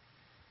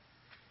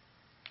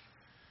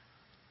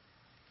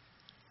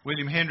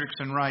 William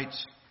Hendrickson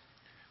writes,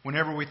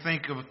 Whenever we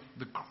think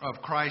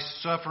of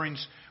Christ's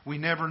sufferings, we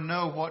never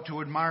know what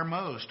to admire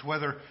most,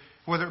 whether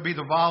it be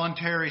the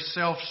voluntary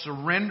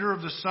self-surrender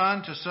of the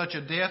Son to such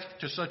a death,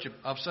 to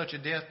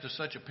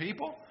such a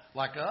people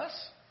like us,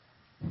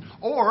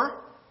 or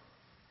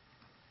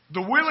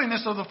the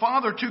willingness of the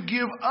Father to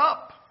give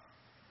up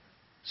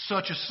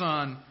such a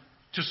Son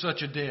to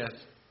such a death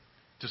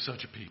to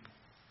such a people.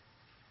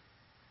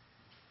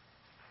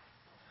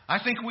 I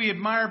think we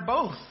admire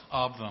both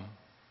of them.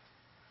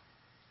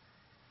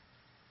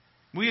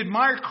 We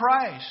admire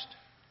Christ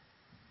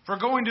for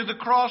going to the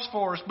cross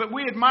for us, but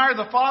we admire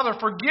the Father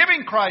for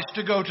giving Christ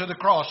to go to the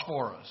cross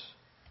for us.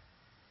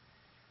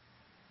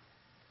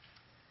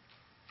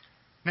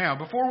 Now,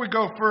 before we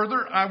go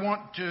further, I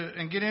want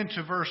to get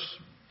into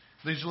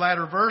these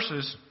latter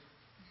verses.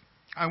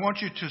 I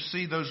want you to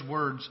see those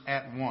words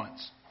 "at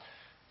once."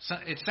 So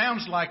it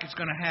sounds like it's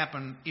going to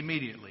happen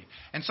immediately,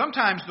 and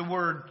sometimes the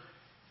word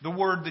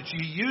that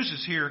she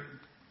uses here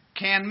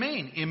can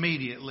mean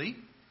immediately,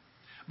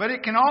 but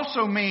it can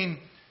also mean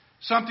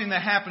something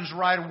that happens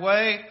right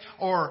away,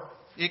 or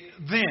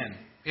then.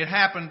 It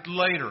happened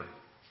later.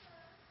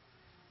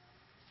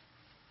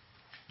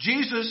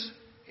 Jesus,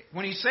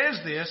 when He says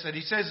this, that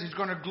He says He's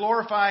going to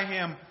glorify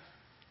Him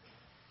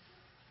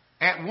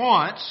at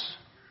once,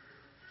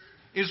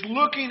 is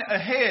looking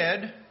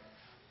ahead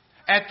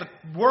at the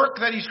work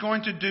that He's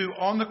going to do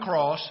on the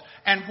cross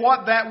and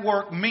what that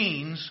work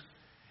means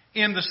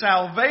in the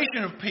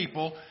salvation of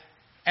people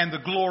and the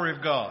glory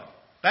of God.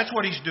 That's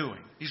what He's doing.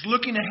 He's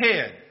looking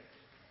ahead.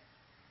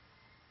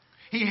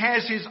 He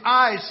has His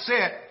eyes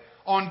set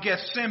on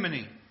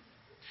Gethsemane.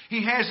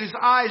 He has His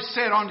eyes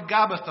set on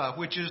Gabbatha,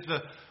 which is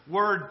the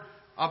word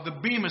of the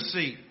bema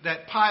seat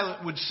that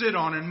Pilate would sit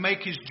on and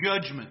make his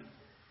judgment.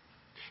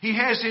 He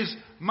has His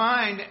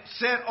mind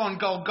set on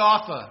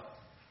Golgotha,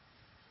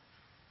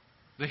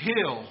 the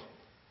hill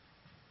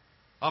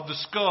of the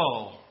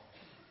skull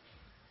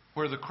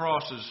where the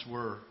crosses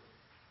were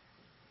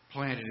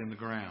planted in the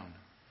ground.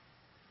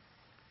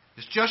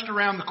 It's just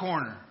around the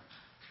corner.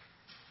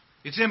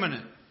 It's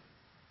imminent.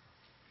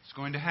 It's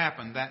going to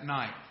happen that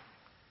night.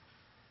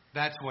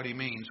 That's what He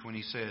means when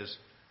He says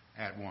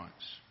 "at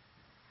once"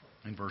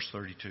 in verse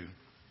 32.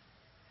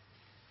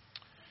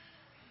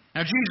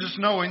 Now, Jesus,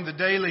 knowing the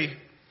daily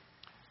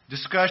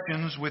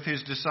discussions with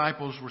His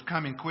disciples were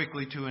coming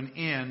quickly to an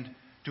end,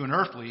 to an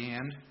earthly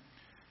end,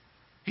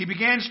 He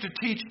begins to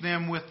teach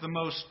them with the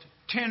most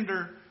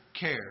tender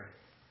care.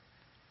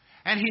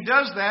 And He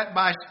does that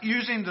by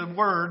using the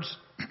words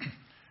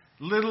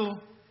 "little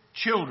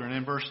children"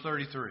 in verse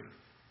 33.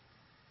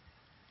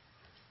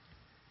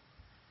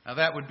 Now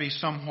that would be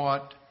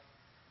somewhat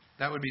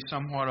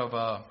of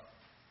a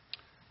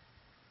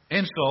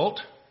insult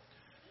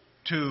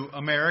to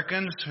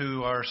Americans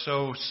who are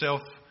so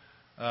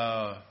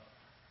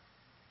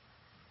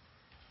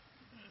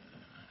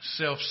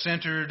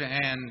self-centered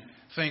and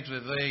think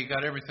that they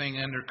got everything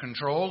under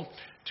control.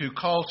 To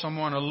call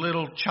someone a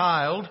little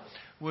child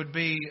would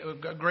be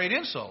a great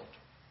insult.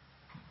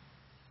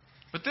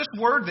 But this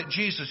word that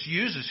Jesus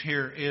uses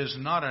here is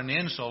not an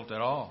insult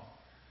at all.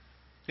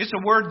 It's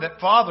a word that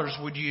fathers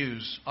would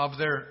use of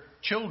their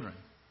children.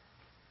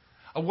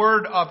 A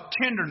word of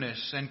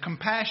tenderness and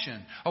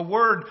compassion. A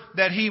word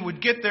that He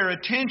would get their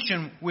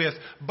attention with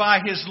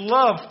by His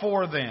love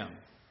for them.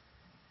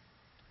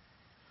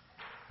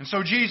 And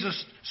so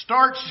Jesus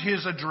starts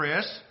His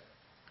address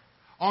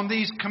on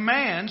these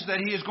commands that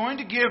He is going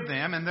to give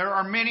them, and there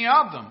are many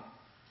of them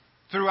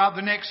throughout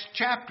the next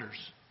chapters.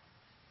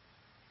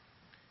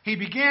 He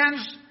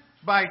begins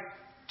by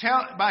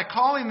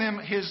calling them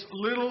His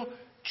little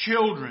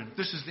children.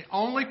 This is the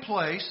only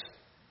place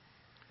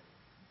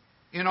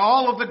in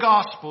all of the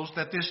Gospels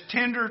that this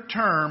tender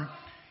term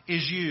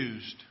is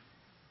used.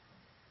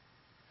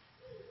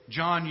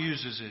 John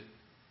uses it.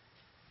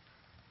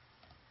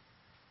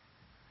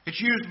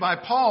 It's used by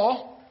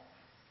Paul.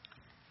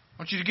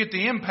 I want you to get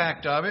the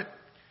impact of it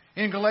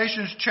in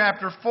Galatians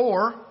chapter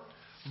 4,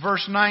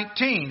 verse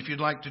 19, if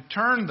you'd like to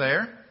turn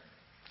there.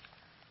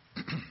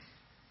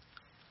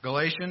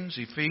 Galatians,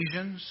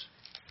 Ephesians,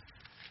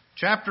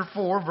 chapter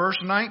 4, verse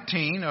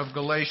 19 of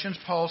Galatians,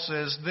 Paul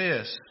says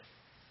this.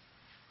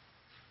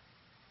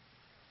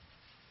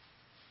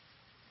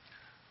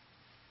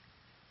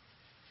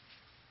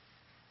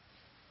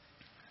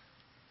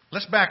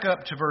 Let's back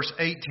up to verse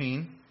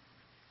 18.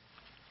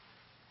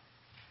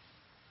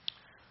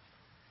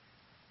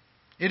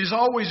 It is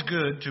always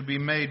good to be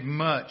made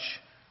much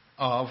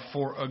of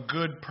for a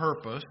good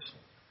purpose,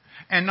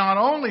 and not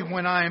only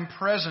when I am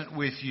present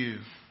with you.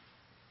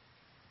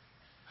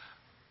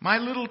 My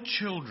little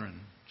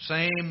children,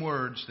 same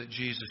words that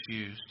Jesus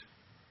used.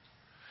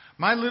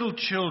 My little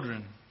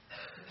children,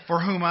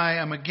 for whom I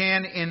am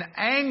again in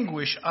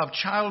anguish of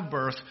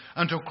childbirth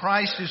until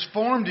Christ is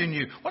formed in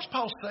you. What's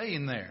Paul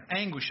saying there?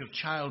 Anguish of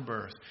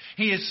childbirth.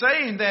 He is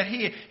saying that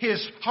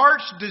his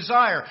heart's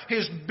desire,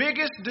 his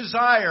biggest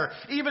desire,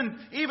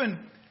 even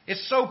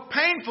it's so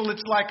painful,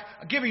 it's like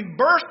giving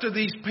birth to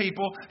these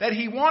people, that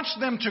he wants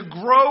them to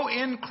grow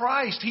in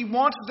Christ. He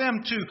wants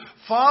them to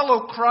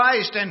follow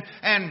Christ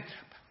and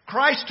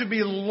Christ to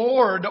be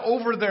Lord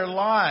over their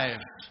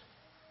lives.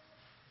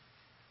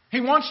 He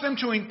wants them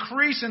to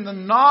increase in the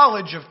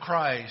knowledge of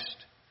Christ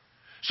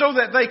so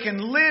that they can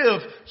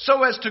live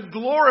so as to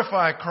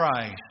glorify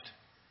Christ.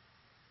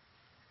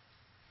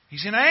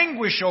 He's in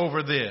anguish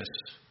over this.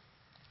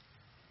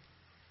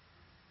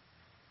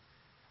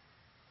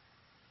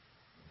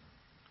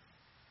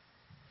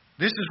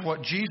 This is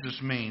what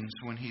Jesus means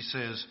when He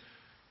says,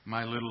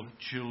 "My little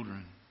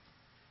children."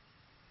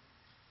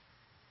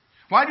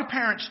 Why do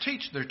parents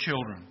teach their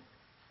children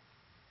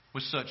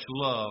with such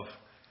love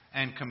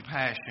and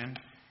compassion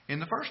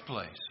in the first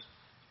place?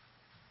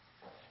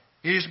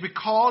 It is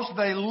because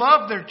they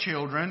love their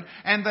children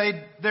and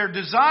their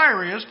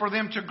desire is for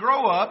them to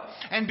grow up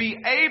and be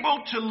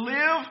able to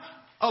live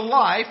a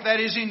life that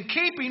is in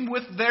keeping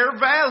with their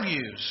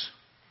values.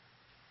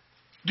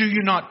 Do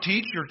you not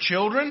teach your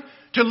children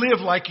to live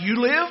like you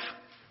live?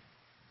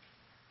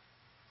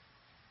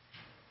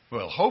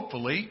 Well,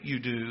 hopefully you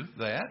do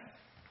that.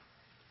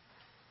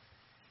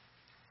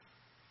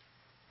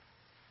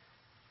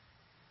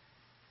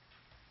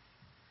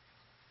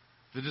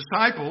 The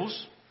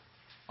disciples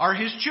are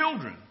His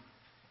children.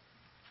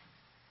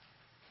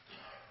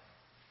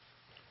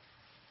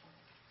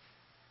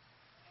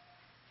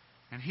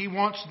 And He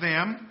wants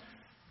them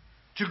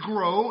to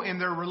grow in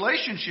their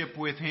relationship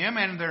with Him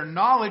and their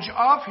knowledge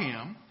of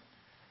Him.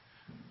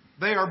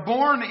 They are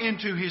born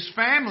into His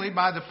family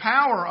by the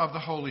power of the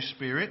Holy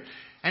Spirit,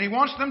 and He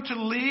wants them to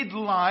lead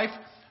life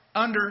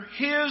under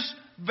His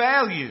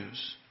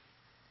values.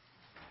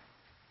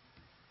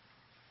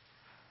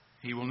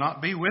 He will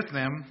not be with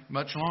them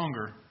much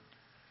longer.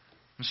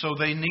 And so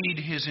they need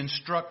His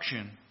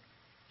instruction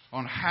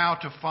on how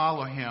to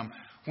follow Him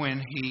when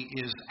He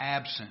is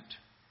absent.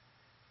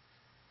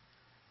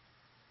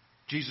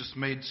 Jesus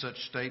made such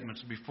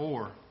statements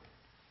before.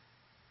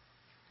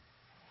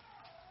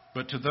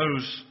 But to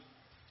those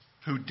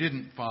who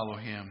didn't follow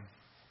Him,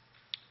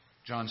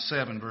 John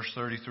 7, verse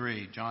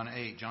 33, John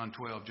 8, John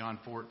 12, John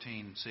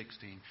 14,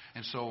 16,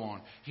 and so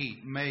on. He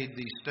made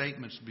these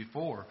statements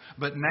before.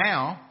 But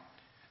now,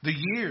 the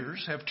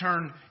years have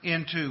turned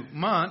into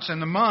months,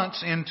 and the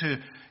months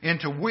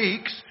into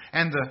weeks,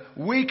 and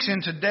the weeks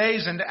into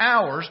days and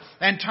hours,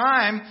 and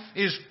time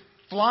is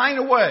flying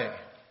away.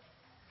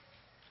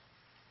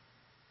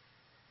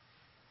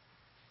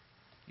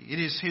 It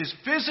is His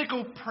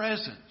physical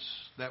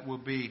presence that will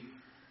be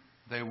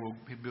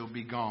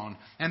gone.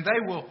 And they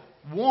will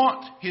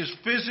want His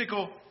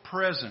physical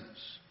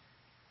presence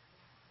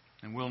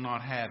and will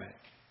not have it.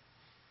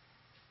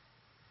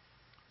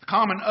 The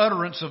common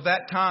utterance of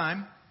that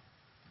time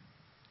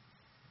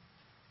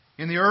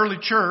in the early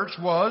church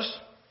was,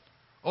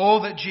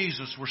 "Oh, that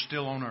Jesus were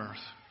still on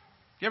earth."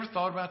 You ever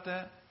thought about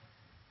that?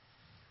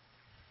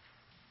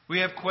 We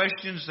have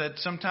questions that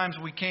sometimes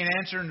we can't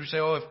answer, and we say,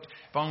 "Oh, if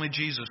only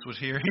Jesus was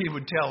here, He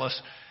would tell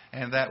us,"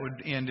 and that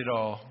would end it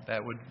all.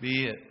 That would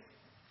be it.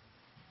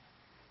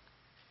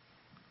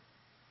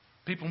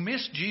 People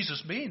miss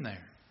Jesus being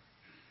there.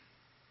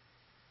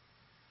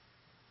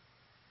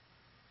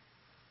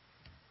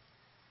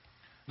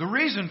 The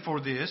reason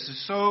for this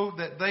is so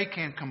that they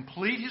can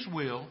complete His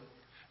will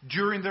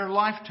during their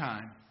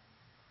lifetime.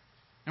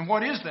 And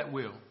what is that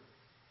will?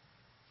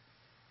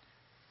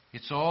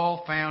 It's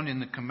all found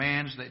in the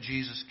commands that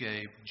Jesus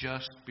gave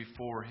just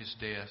before His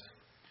death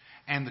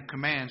and the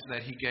commands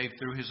that He gave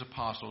through His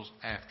apostles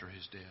after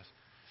His death.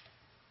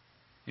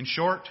 In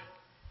short,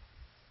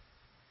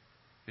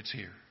 it's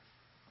here.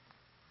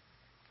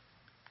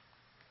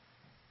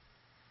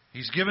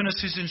 He's given us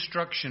His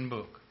instruction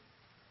book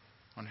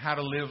on how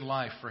to live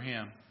life for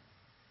Him,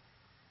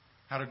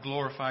 how to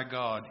glorify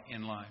God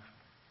in life.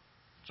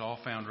 It's all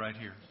found right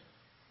here.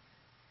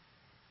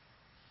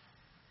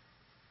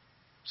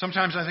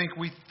 Sometimes I think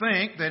we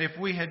think that if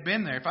we had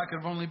been there, if I could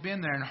have only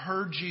been there and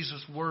heard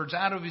Jesus' words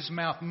out of His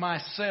mouth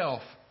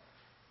myself.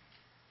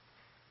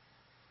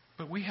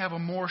 But we have a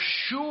more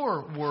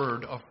sure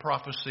word of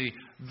prophecy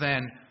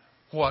than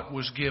what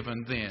was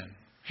given then.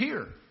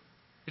 Here,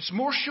 it's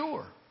more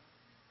sure.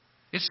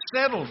 It's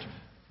settled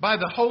by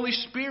the Holy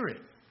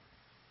Spirit.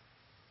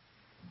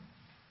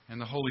 And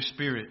the Holy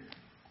Spirit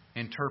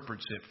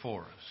interprets it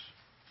for us.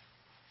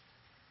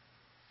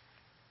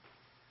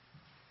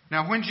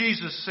 Now, when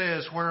Jesus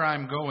says, "Where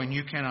I'm going,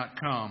 you cannot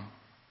come,"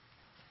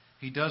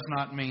 He does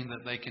not mean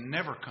that they can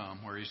never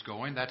come where He's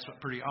going. That's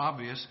pretty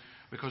obvious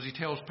because He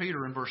tells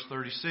Peter in verse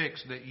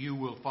 36 that you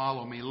will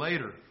follow me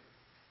later.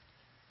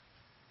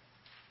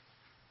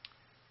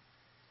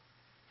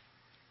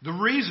 The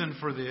reason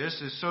for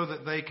this is so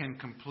that they can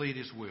complete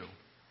His will.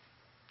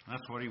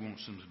 That's what He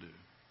wants them to do.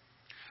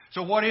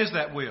 So what is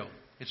that will?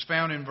 It's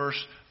found in verse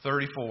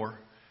 34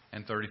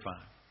 and 35.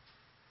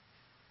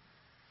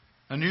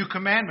 "A new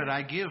commandment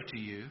I give to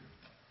you,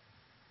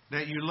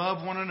 that you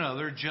love one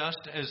another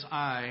just as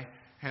I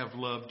have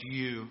loved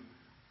you.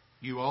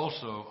 You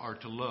also are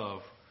to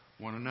love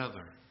one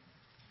another.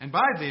 And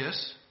by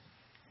this,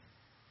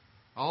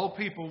 all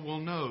people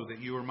will know that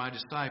you are my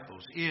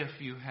disciples,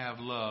 if you have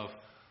love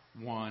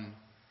one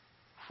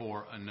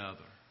for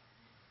another."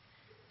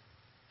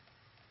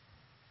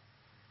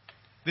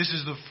 This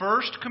is the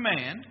first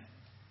command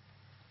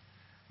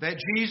that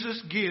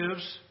Jesus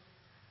gives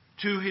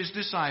to His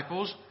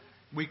disciples.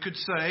 We could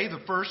say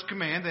the first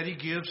command that He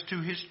gives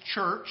to His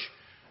church,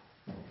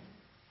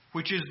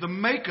 which is the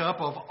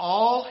makeup of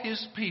all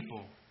His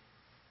people.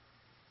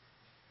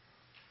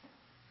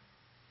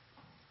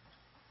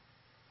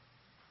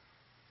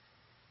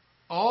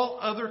 All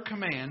other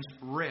commands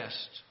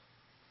rest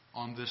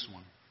on this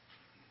one.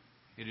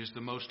 It is the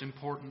most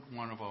important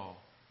one of all.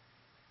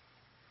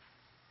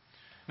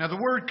 Now, the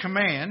word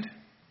command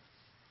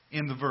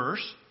in the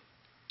verse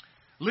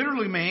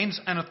literally means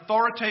an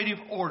authoritative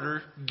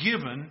order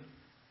given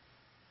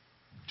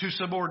to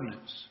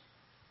subordinates.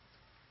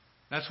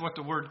 That's what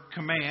the word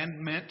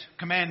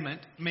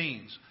commandment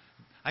means.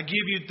 I give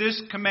you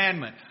this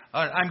commandment.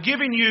 I'm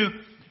giving you...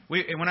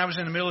 When I was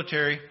in the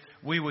military,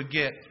 we would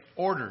get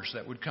orders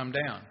that would come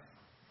down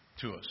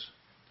to us.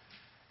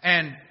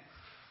 And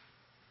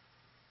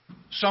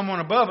someone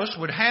above us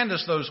would hand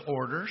us those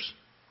orders,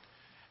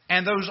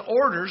 and those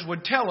orders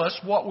would tell us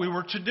what we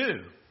were to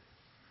do.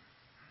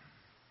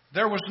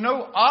 There was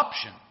no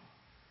option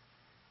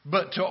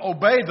but to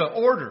obey the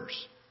orders.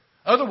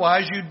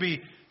 Otherwise, you'd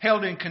be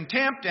held in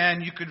contempt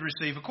and you could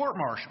receive a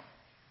court-martial.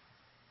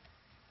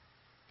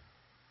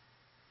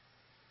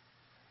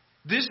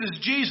 This is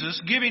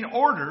Jesus giving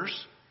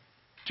orders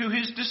to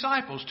His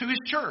disciples, to His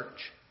church.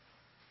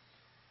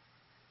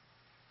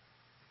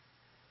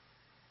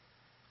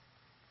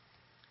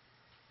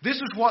 This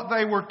is what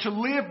they were to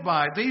live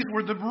by. These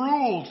were the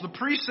rules, the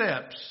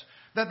precepts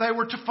that they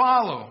were to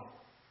follow.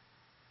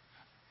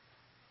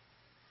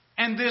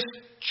 And this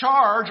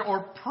charge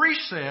or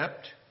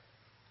precept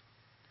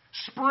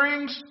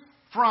springs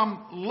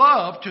from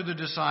love to the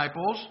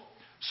disciples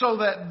so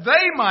that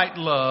they might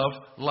love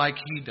like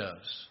He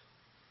does.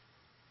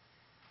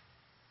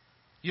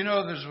 You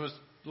know, there was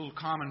a little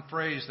common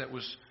phrase that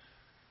was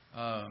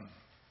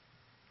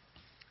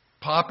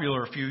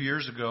popular a few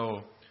years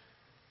ago.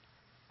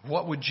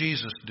 What would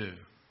Jesus do?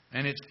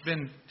 And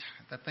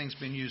that thing's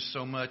been used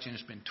so much and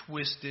it's been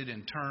twisted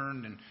and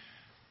turned.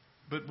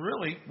 But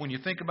really, when you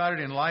think about it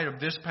in light of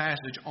this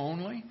passage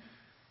only,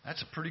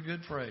 that's a pretty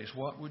good phrase.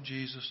 What would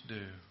Jesus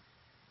do?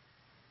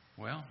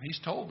 Well, He's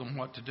told them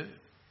what to do.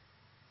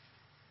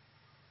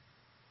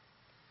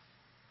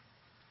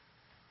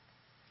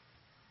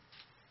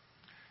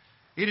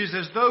 It is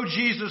as though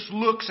Jesus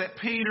looks at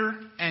Peter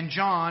and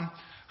John,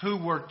 who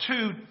were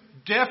two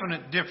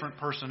definite different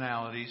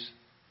personalities.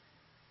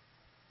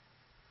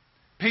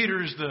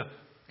 Peter is the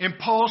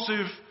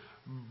impulsive,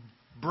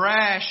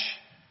 brash,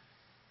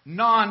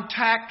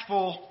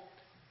 non-tactful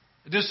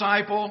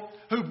disciple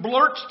who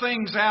blurts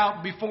things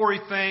out before he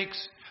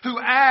thinks, who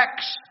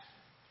acts,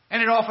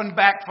 and it often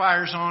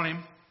backfires on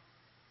him.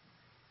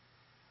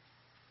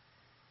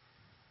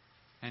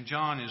 And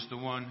John is the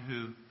one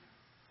who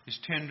is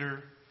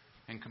tender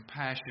and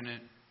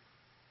compassionate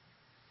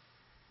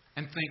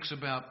and thinks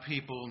about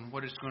people and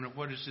what is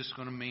this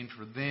going to mean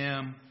for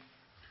them.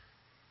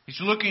 He's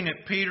looking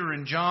at Peter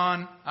and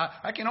John.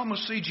 I can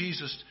almost see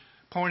Jesus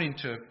pointing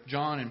to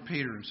John and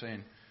Peter and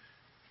saying,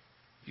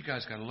 you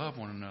guys got to love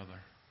one another.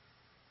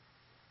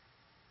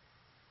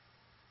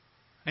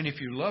 And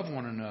if you love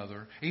one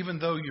another, even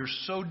though you're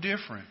so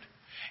different,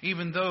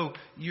 even though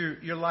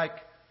you're like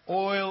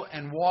oil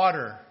and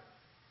water,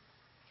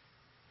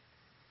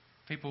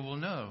 people will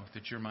know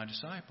that you're my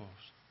disciples.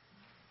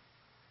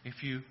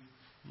 If you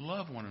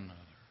love one another.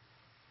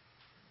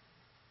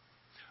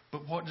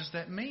 But what does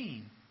that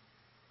mean?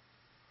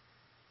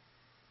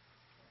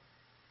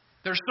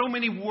 There's so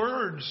many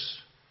words.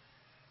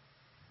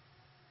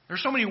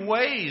 There's so many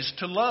ways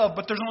to love,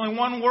 but there's only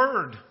one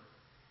word.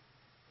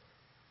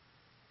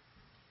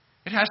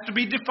 It has to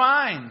be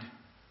defined.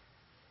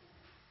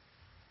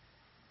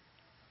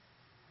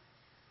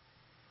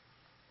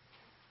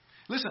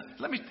 Listen,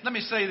 let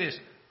me say this.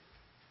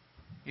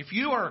 If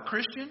you are a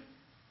Christian,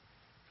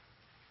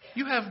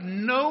 you have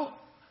no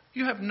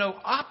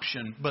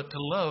option but to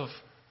love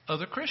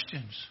other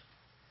Christians.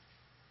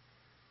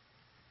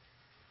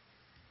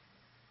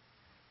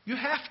 You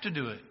have to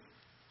do it.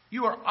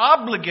 You are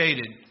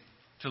obligated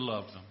to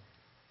love them.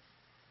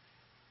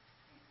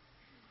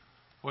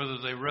 Whether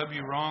they rub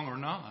you wrong or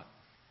not.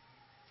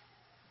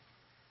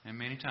 And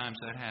many times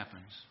that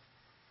happens.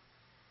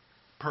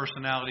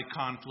 Personality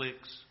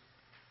conflicts,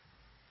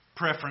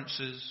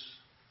 preferences,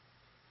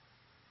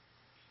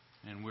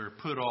 and we're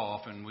put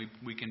off and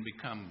we can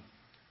become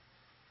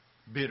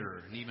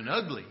bitter and even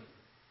ugly.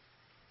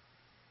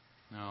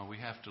 No, we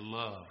have to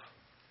love.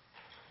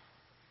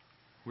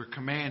 We're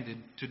commanded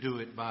to do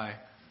it by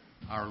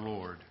our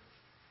Lord.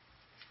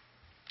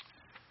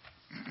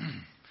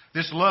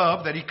 This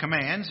love that He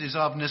commands is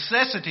of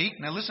necessity.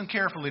 Now listen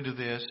carefully to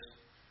this.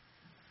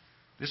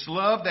 This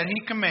love that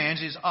He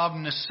commands is of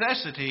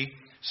necessity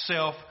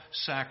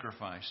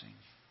self-sacrificing.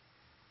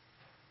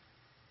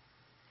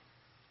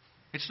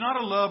 It's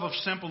not a love of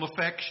simple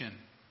affection.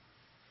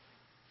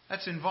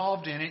 That's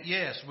involved in it.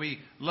 Yes, we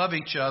love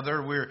each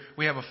other.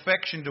 We have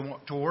affection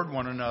toward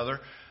one another.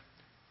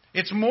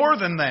 It's more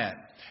than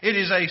that. It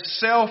is a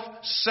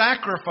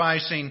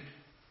self-sacrificing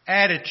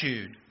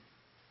attitude.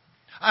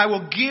 I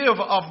will give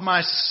of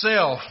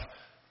myself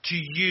to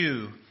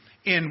you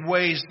in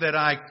ways that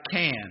I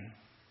can.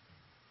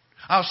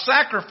 I'll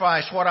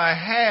sacrifice what I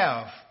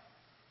have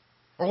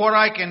or what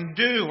I can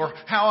do or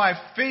how I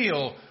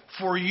feel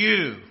for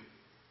you,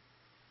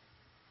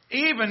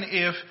 even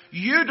if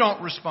you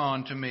don't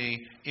respond to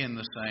me in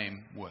the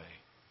same way.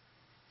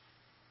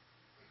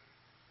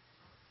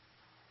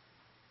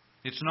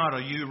 It's not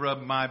a you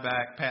rub my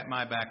back, pat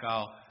my back,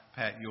 I'll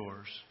pat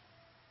yours.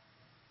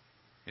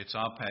 It's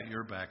I'll pat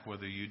your back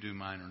whether you do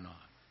mine or not.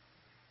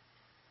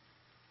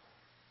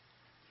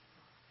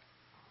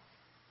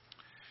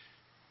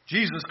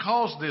 Jesus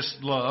calls this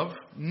love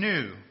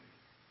new.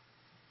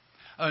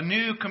 A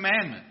new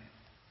commandment.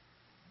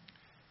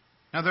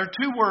 Now there are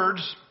two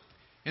words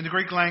in the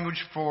Greek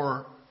language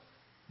for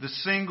the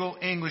single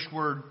English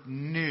word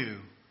new.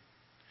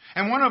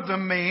 And one of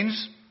them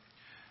means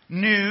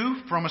new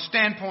from a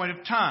standpoint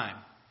of time.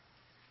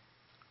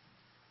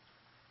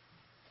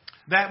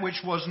 That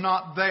which was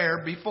not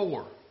there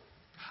before.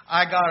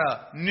 I got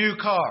a new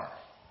car.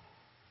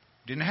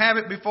 Didn't have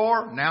it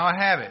before, now I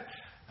have it.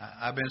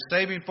 I've been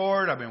saving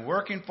for it, I've been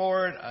working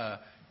for it.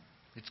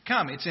 It's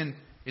come,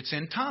 it's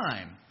in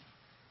time.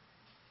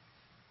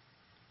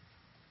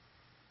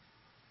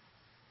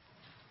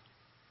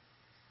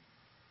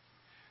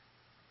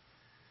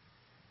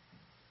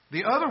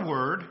 The other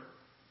word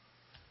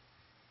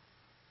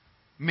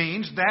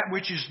means that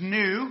which is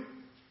new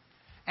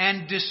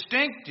and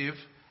distinctive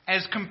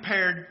as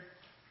compared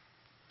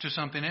to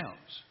something else.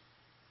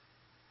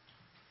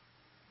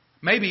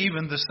 Maybe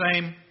even the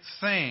same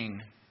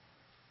thing.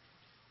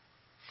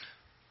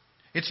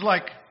 It's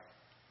like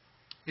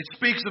it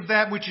speaks of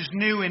that which is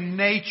new in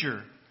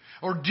nature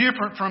or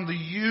different from the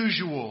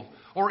usual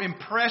or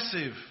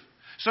impressive.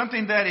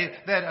 Something that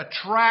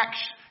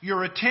attracts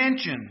your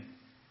attention.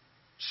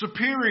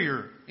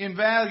 Superior in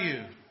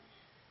value.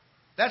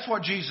 That's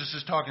what Jesus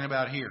is talking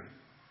about here.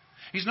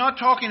 He's not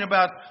talking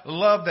about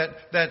love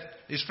that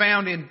is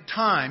found in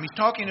time. He's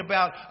talking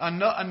about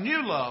a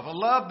new love. A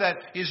love that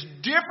is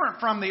different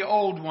from the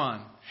old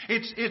one.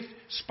 It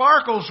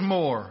sparkles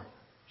more.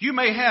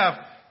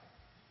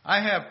 I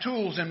have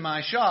tools in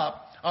my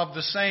shop of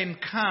the same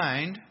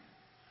kind.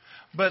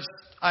 But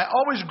I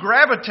always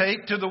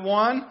gravitate to the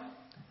one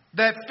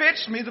that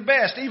fits me the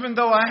best. Even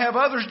though I have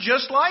others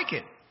just like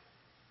it.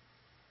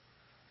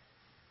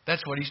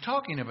 That's what he's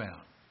talking about.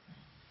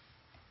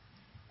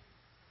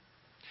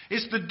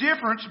 It's the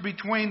difference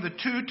between the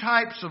two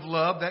types of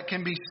love that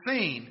can be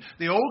seen.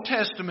 The Old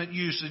Testament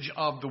usage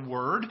of the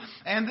word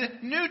and the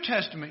New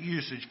Testament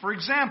usage. For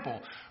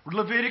example,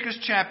 Leviticus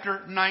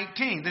chapter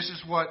 19. This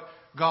is what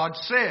God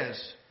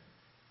says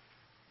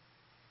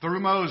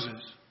through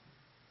Moses.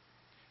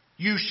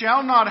 You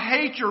shall not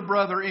hate your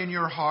brother in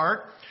your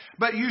heart,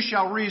 but you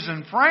shall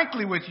reason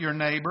frankly with your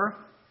neighbor,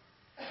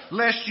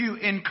 lest you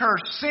incur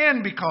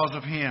sin because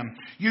of him.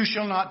 You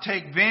shall not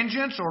take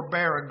vengeance or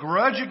bear a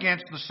grudge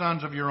against the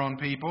sons of your own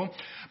people,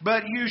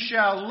 but you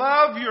shall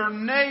love your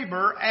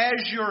neighbor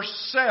as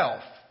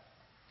yourself.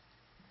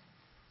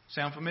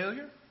 Sound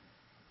familiar?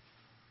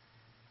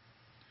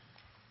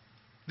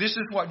 This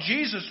is what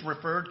Jesus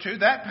referred to.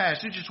 That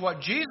passage is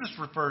what Jesus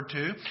referred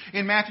to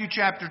in Matthew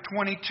chapter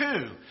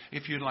 22.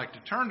 If you'd like to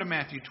turn to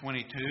Matthew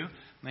 22,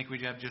 I think we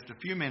have just a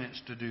few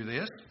minutes to do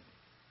this.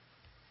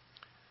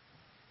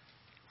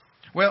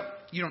 Well,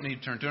 you don't need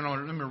to turn to it.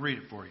 Let me read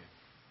it for you,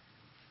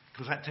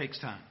 because that takes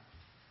time.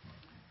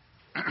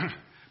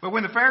 But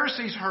when the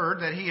Pharisees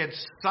heard that he had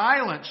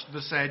silenced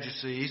the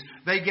Sadducees,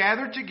 they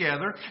gathered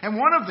together, and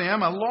one of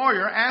them, a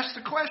lawyer, asked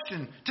the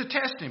question to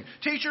test him.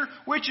 Teacher,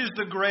 which is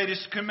the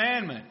greatest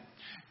commandment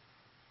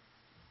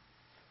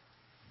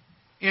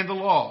in the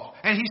law?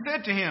 And he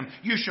said to him,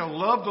 you shall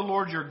love the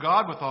Lord your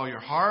God with all your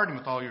heart and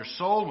with all your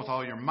soul and with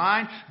all your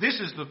mind. This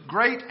is the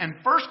great and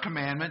first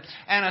commandment.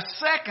 And a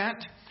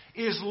second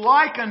is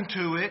like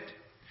unto it,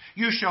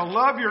 you shall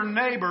love your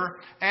neighbor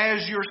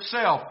as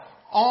yourself.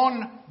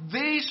 On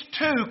these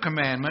two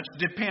commandments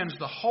depends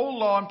the whole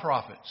law and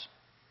prophets.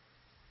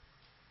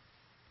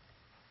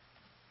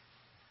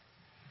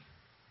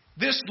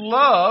 This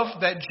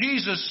love that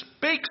Jesus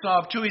speaks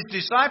of to his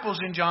disciples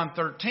in John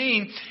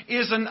 13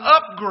 is an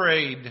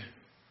upgrade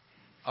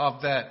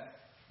of that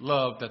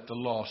love that the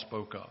law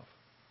spoke of.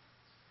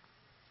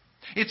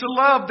 It's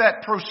a love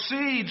that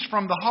proceeds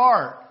from the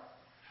heart,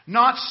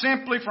 not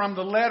simply from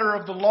the letter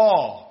of the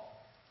law.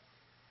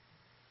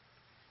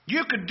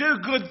 You could do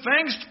good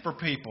things for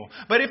people,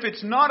 but if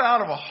it's not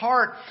out of a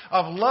heart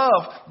of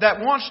love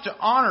that wants to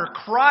honor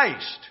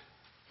Christ,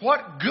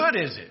 what good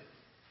is it?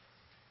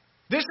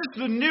 This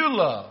is the new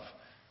love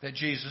that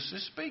Jesus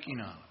is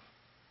speaking of.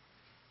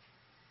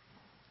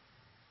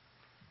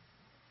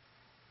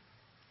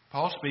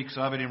 Paul speaks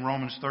of it in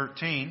Romans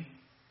 13,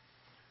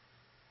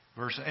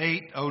 verse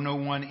 8, owe no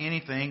one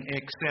anything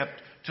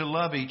except to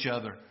love each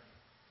other.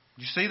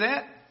 You see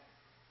that?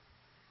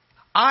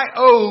 I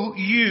owe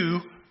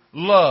you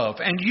love.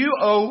 And you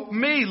owe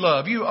me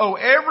love. You owe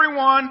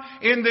everyone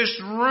in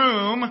this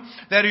room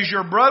that is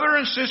your brother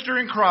and sister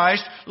in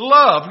Christ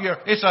love.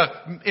 It's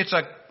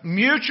a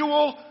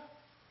mutual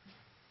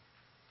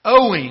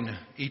owing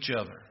each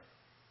other.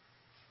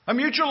 A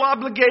mutual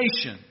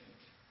obligation.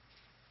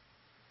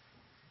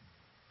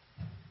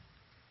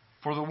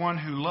 For the one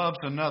who loves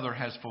another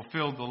has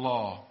fulfilled the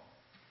law.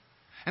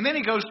 And then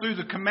he goes through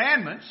the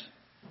commandments.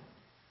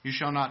 You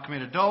shall not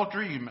commit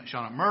adultery, you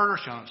shall not murder,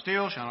 shall not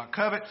steal, shall not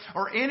covet,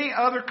 or any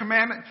other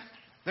commandment.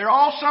 They're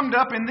all summed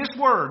up in this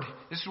word.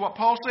 This is what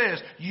Paul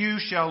says. You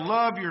shall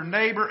love your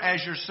neighbor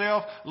as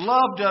yourself.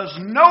 Love does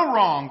no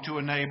wrong to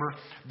a neighbor.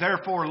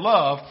 Therefore,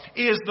 love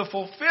is the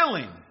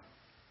fulfilling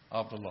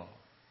of the law.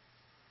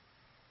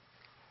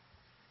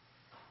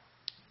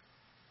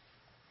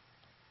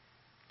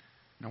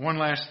 Now, one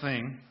last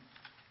thing,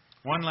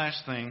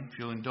 if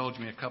you'll indulge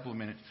me a couple of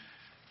minutes.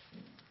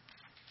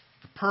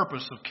 The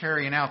purpose of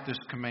carrying out this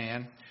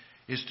command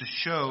is to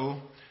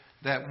show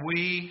that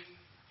we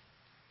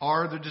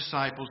are the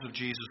disciples of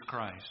Jesus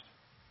Christ.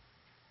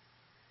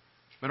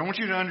 But I want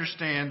you to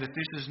understand that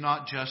this is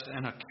not just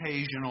an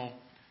occasional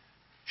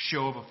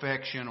show of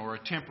affection or a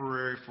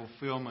temporary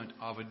fulfillment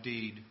of a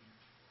deed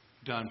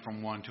done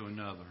from one to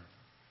another.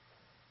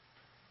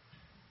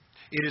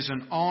 It is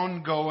an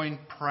ongoing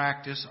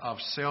practice of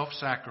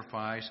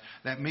self-sacrifice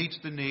that meets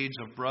the needs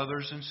of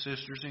brothers and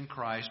sisters in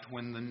Christ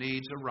when the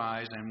needs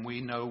arise and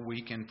we know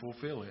we can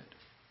fulfill it.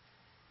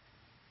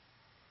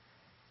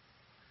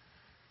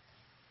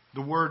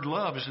 The word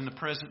love is in the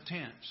present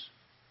tense,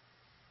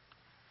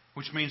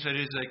 which means that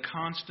it is a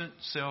constant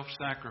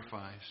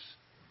self-sacrifice.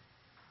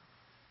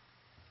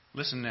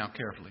 Listen now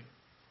carefully.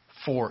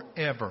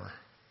 Forever.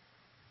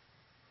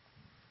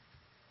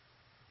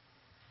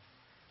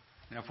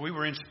 Now, if we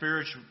were in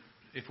spiritually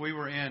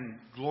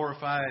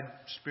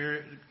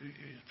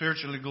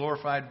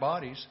glorified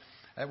bodies,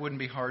 that wouldn't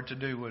be hard to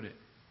do, would it?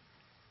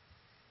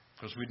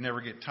 Because we'd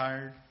never get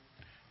tired.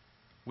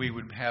 We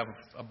would have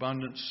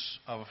abundance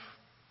of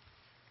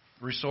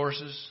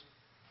resources.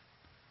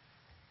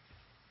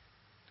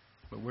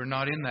 But we're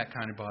not in that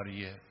kind of body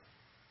yet.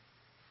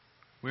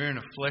 We're in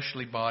a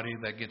fleshly body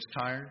that gets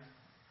tired,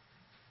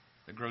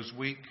 that grows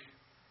weak,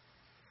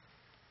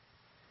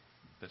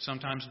 that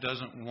sometimes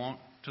doesn't want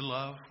to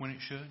love when it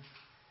should.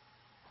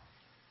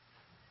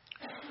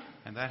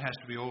 And that has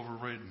to be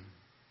overridden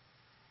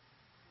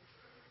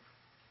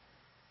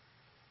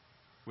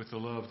with the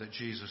love that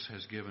Jesus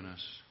has given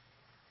us.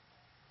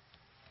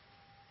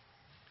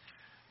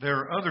 There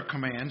are other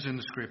commands in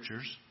the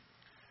Scriptures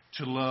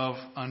to love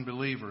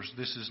unbelievers.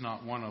 This is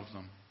not one of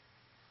them.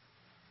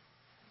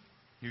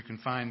 You can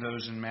find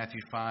those in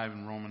Matthew 5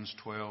 and Romans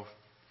 12.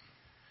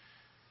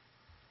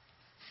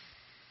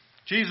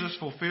 Jesus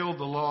fulfilled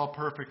the law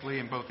perfectly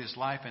in both His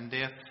life and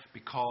death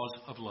because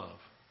of love.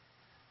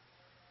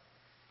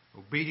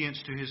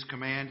 Obedience to His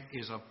command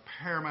is of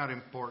paramount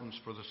importance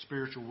for the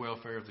spiritual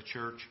welfare of the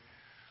church.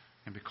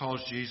 And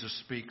because Jesus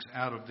speaks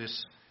out of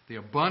this, the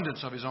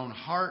abundance of His own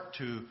heart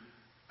to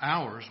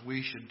ours,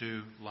 we should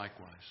do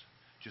likewise.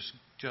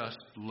 Just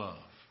love.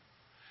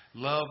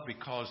 Love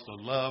because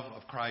the love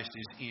of Christ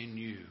is in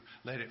you.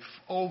 Let it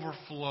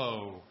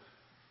overflow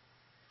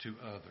to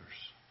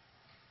others.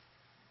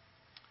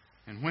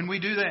 And when we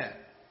do that,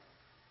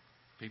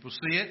 people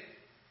see it,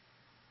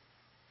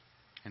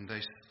 and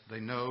they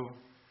know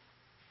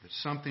that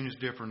something is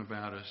different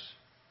about us,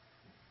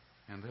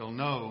 and they'll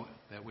know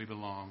that we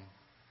belong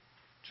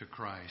to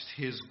Christ.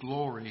 His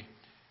glory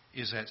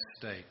is at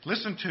stake.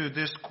 Listen to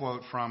this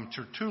quote from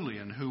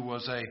Tertullian, who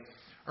was an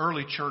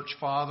early church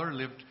father,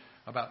 lived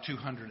about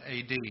 200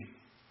 A.D.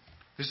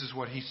 This is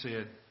what he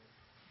said.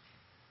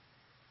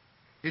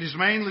 It is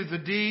mainly the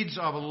deeds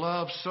of a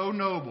love so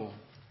noble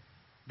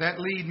that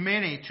lead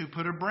many to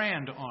put a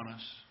brand on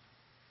us.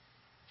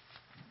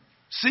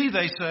 See,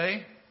 they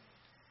say,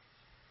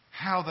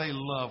 how they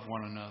love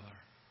one another.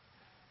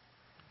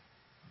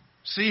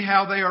 See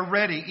how they are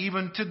ready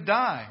even to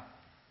die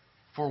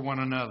for one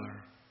another.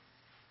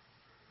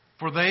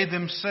 For they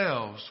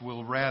themselves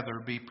will rather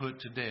be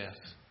put to death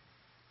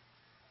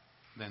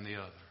than the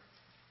other.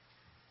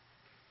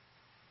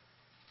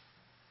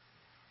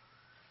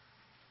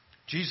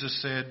 Jesus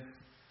said,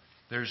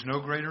 there's no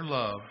greater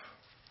love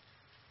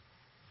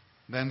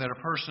than that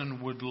a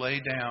person would lay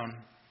down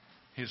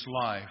his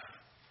life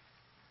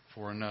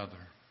for another.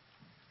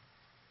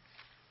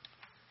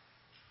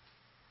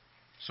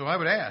 So I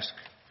would ask,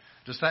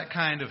 does that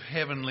kind of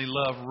heavenly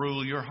love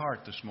rule your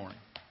heart this morning?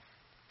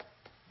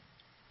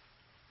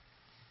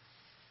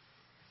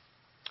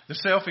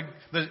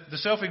 The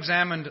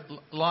self-examined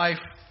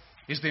life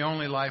is the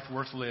only life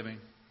worth living.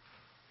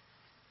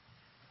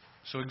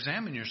 So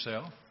examine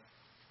yourself.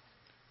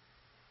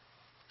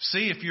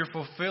 See if you're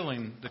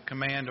fulfilling the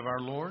command of our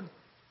Lord.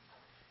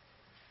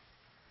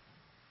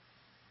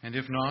 And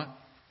if not,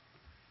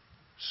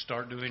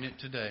 start doing it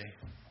today.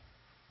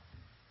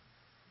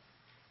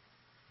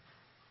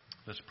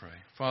 Let's pray.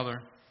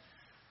 Father,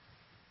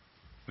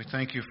 we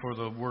thank you for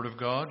the Word of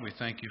God. We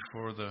thank you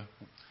for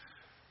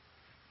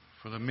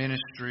for the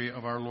ministry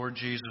of our Lord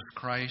Jesus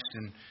Christ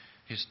and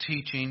His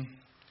teaching.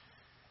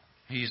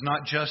 He's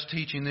not just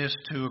teaching this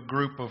to a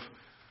group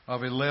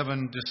of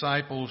 11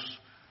 disciples.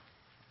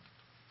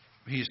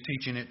 He is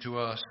teaching it to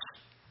us.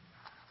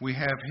 We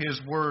have His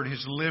Word,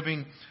 His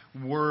living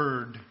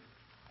Word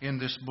in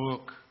this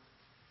book.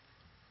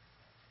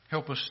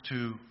 Help us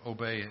to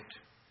obey it.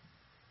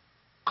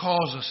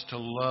 Cause us to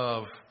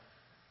love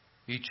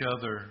each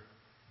other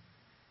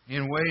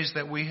in ways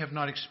that we have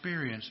not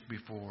experienced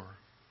before.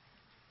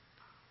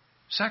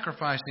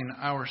 Sacrificing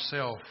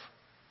ourselves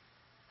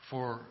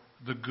for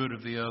the good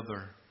of the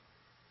other.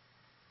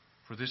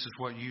 For this is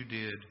what you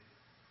did.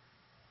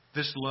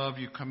 This love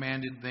you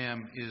commanded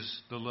them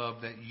is the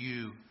love that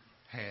you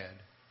had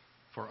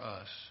for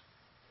us.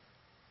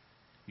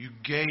 You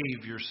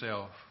gave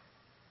yourself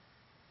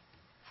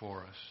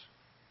for us.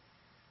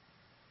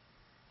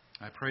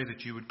 I pray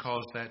that you would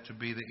cause that to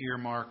be the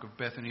earmark of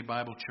Bethany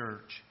Bible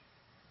Church.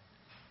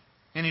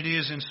 And it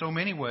is in so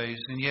many ways,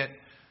 and yet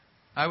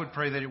I would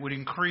pray that it would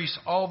increase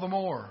all the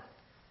more.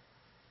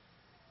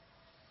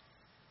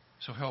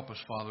 So help us,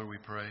 Father, we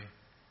pray.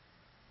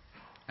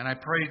 And I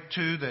pray,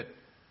 too, that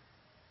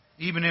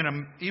even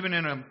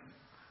in a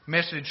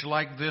message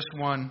like this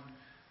one,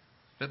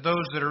 that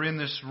those that are in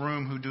this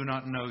room who do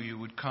not know you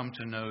would come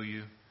to know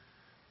you.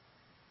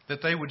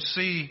 That they would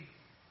see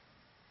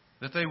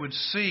that they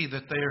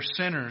are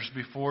sinners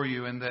before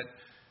you, and that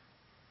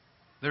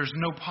there's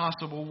no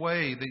possible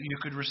way that you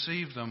could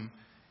receive them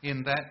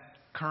in that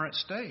current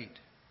state.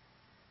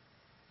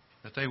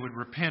 That they would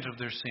repent of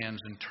their sins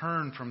and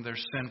turn from their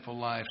sinful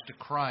lives to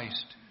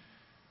Christ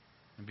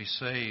and be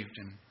saved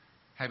and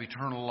have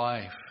eternal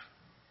life.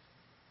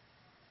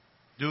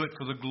 Do it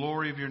for the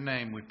glory of your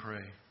name, we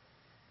pray.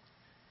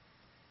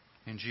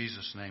 In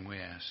Jesus' name we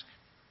ask.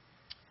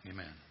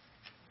 Amen.